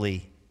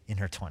probably in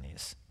her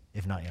 20s,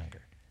 if not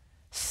younger.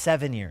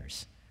 7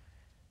 years.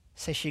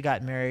 Say she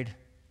got married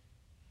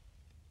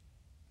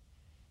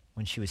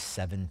when she was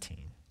 17.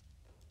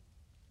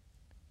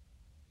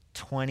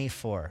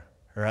 24.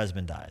 her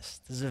husband dies.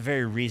 This is a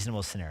very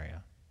reasonable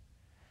scenario.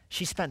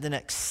 She spent the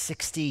next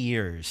 60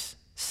 years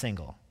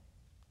single.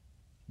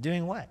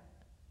 Doing what?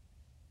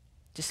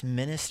 Just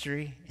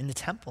ministry in the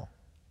temple.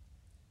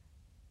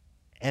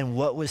 And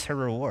what was her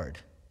reward?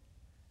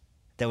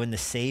 That when the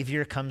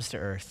Savior comes to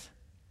earth,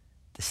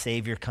 the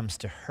Savior comes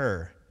to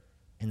her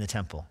in the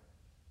temple.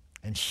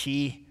 And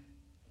she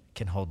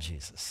can hold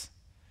Jesus.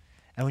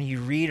 And when you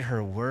read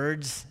her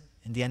words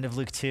in the end of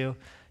Luke 2,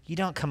 you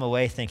don't come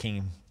away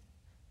thinking,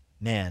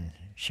 man,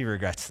 she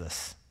regrets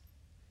this.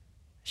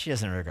 She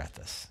doesn't regret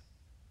this.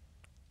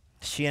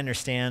 She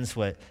understands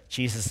what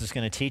Jesus was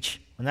going to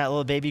teach. When that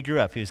little baby grew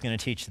up, he was going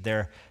to teach that there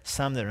are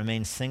some that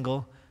remain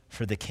single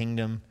for the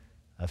kingdom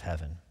of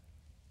heaven.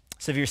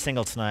 So if you're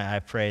single tonight, I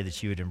pray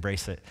that you would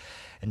embrace it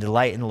and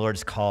delight in the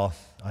Lord's call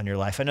on your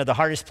life. I know the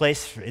hardest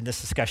place in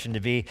this discussion to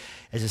be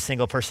is a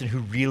single person who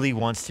really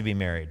wants to be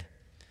married.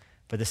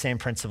 But the same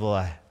principle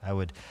I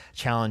would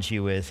challenge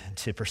you with,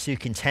 to pursue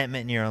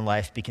contentment in your own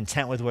life. Be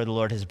content with where the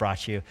Lord has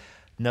brought you.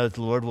 Know that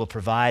the Lord will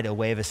provide a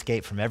way of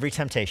escape from every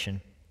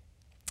temptation,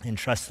 and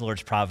trust the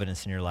Lord's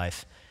providence in your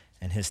life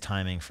and his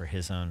timing for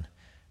his own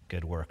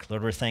good work.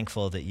 Lord, we're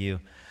thankful that you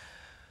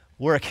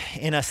work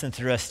in us and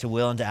through us to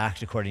will and to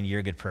act according to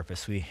your good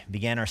purpose. We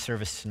began our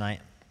service tonight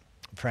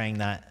praying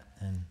that,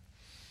 and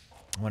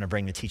I want to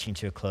bring the teaching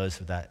to a close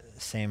with that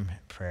same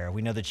prayer.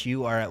 We know that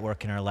you are at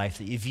work in our life,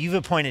 that if you've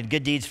appointed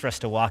good deeds for us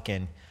to walk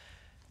in,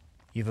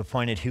 you've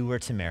appointed who we're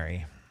to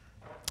marry.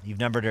 You've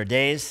numbered our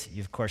days.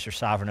 You, of course, are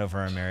sovereign over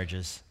our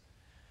marriages.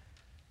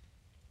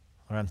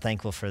 Lord, I'm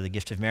thankful for the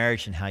gift of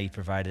marriage and how you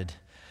provided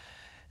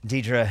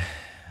Deidre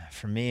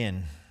for me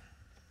and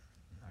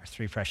our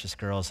three precious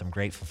girls. I'm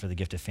grateful for the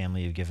gift of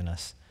family you've given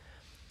us.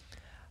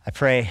 I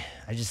pray,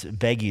 I just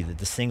beg you that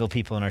the single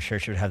people in our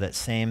church would have that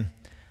same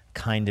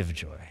kind of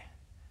joy,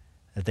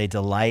 that they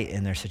delight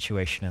in their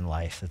situation in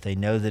life, that they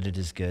know that it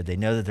is good, they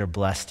know that they're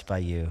blessed by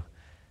you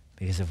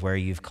because of where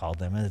you've called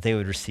them, and that they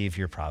would receive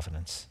your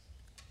providence.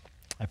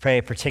 I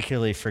pray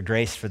particularly for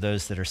grace for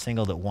those that are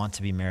single that want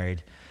to be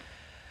married.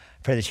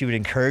 I pray that you would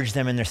encourage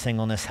them in their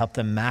singleness, help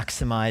them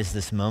maximize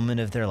this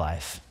moment of their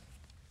life.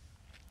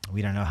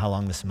 We don't know how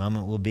long this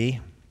moment will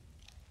be,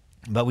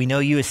 but we know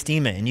you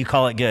esteem it and you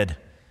call it good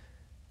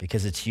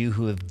because it's you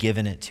who have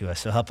given it to us.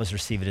 So help us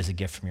receive it as a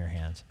gift from your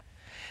hands.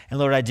 And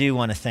Lord, I do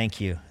want to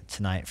thank you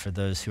tonight for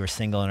those who are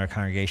single in our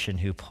congregation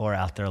who pour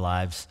out their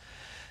lives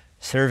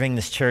serving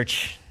this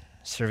church,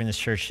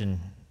 and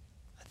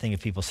I think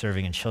of people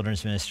serving in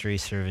children's ministry,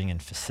 serving in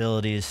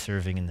facilities,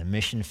 serving in the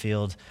mission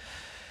field,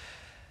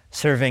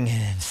 serving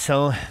in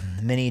so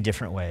many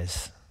different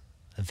ways.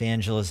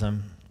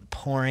 Evangelism,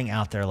 pouring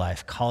out their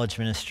life, college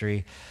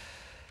ministry,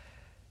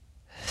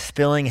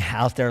 spilling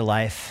out their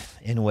life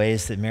in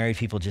ways that married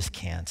people just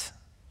can't.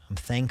 I'm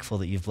thankful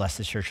that you've blessed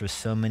the church with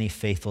so many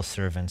faithful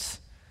servants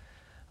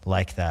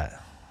like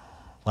that,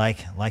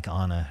 like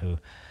Anna, who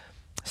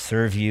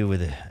serve you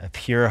with a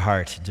pure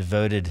heart,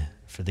 devoted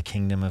for the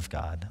kingdom of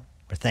God.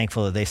 We're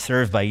thankful that they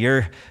serve by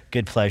your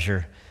good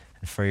pleasure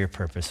and for your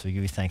purpose. We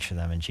give you thanks for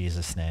them in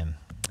Jesus' name.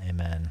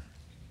 Amen.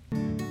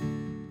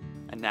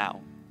 And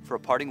now, for a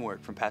parting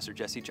word from Pastor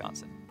Jesse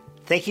Johnson.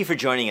 Thank you for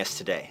joining us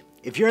today.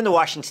 If you're in the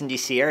Washington,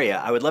 D.C. area,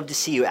 I would love to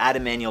see you at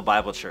Emmanuel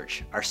Bible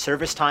Church. Our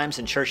service times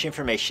and church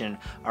information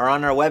are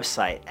on our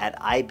website at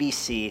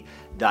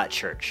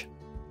ibc.church.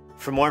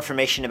 For more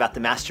information about the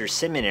Master's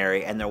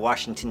Seminary and their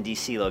Washington,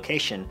 D.C.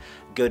 location,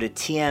 go to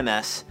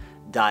tms.edu.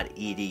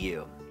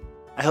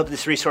 I hope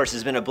this resource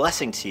has been a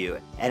blessing to you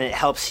and it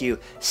helps you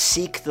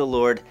seek the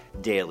Lord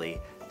daily,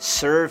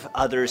 serve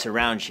others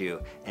around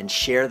you, and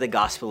share the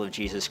gospel of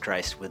Jesus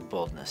Christ with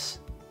boldness.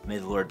 May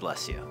the Lord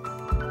bless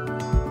you.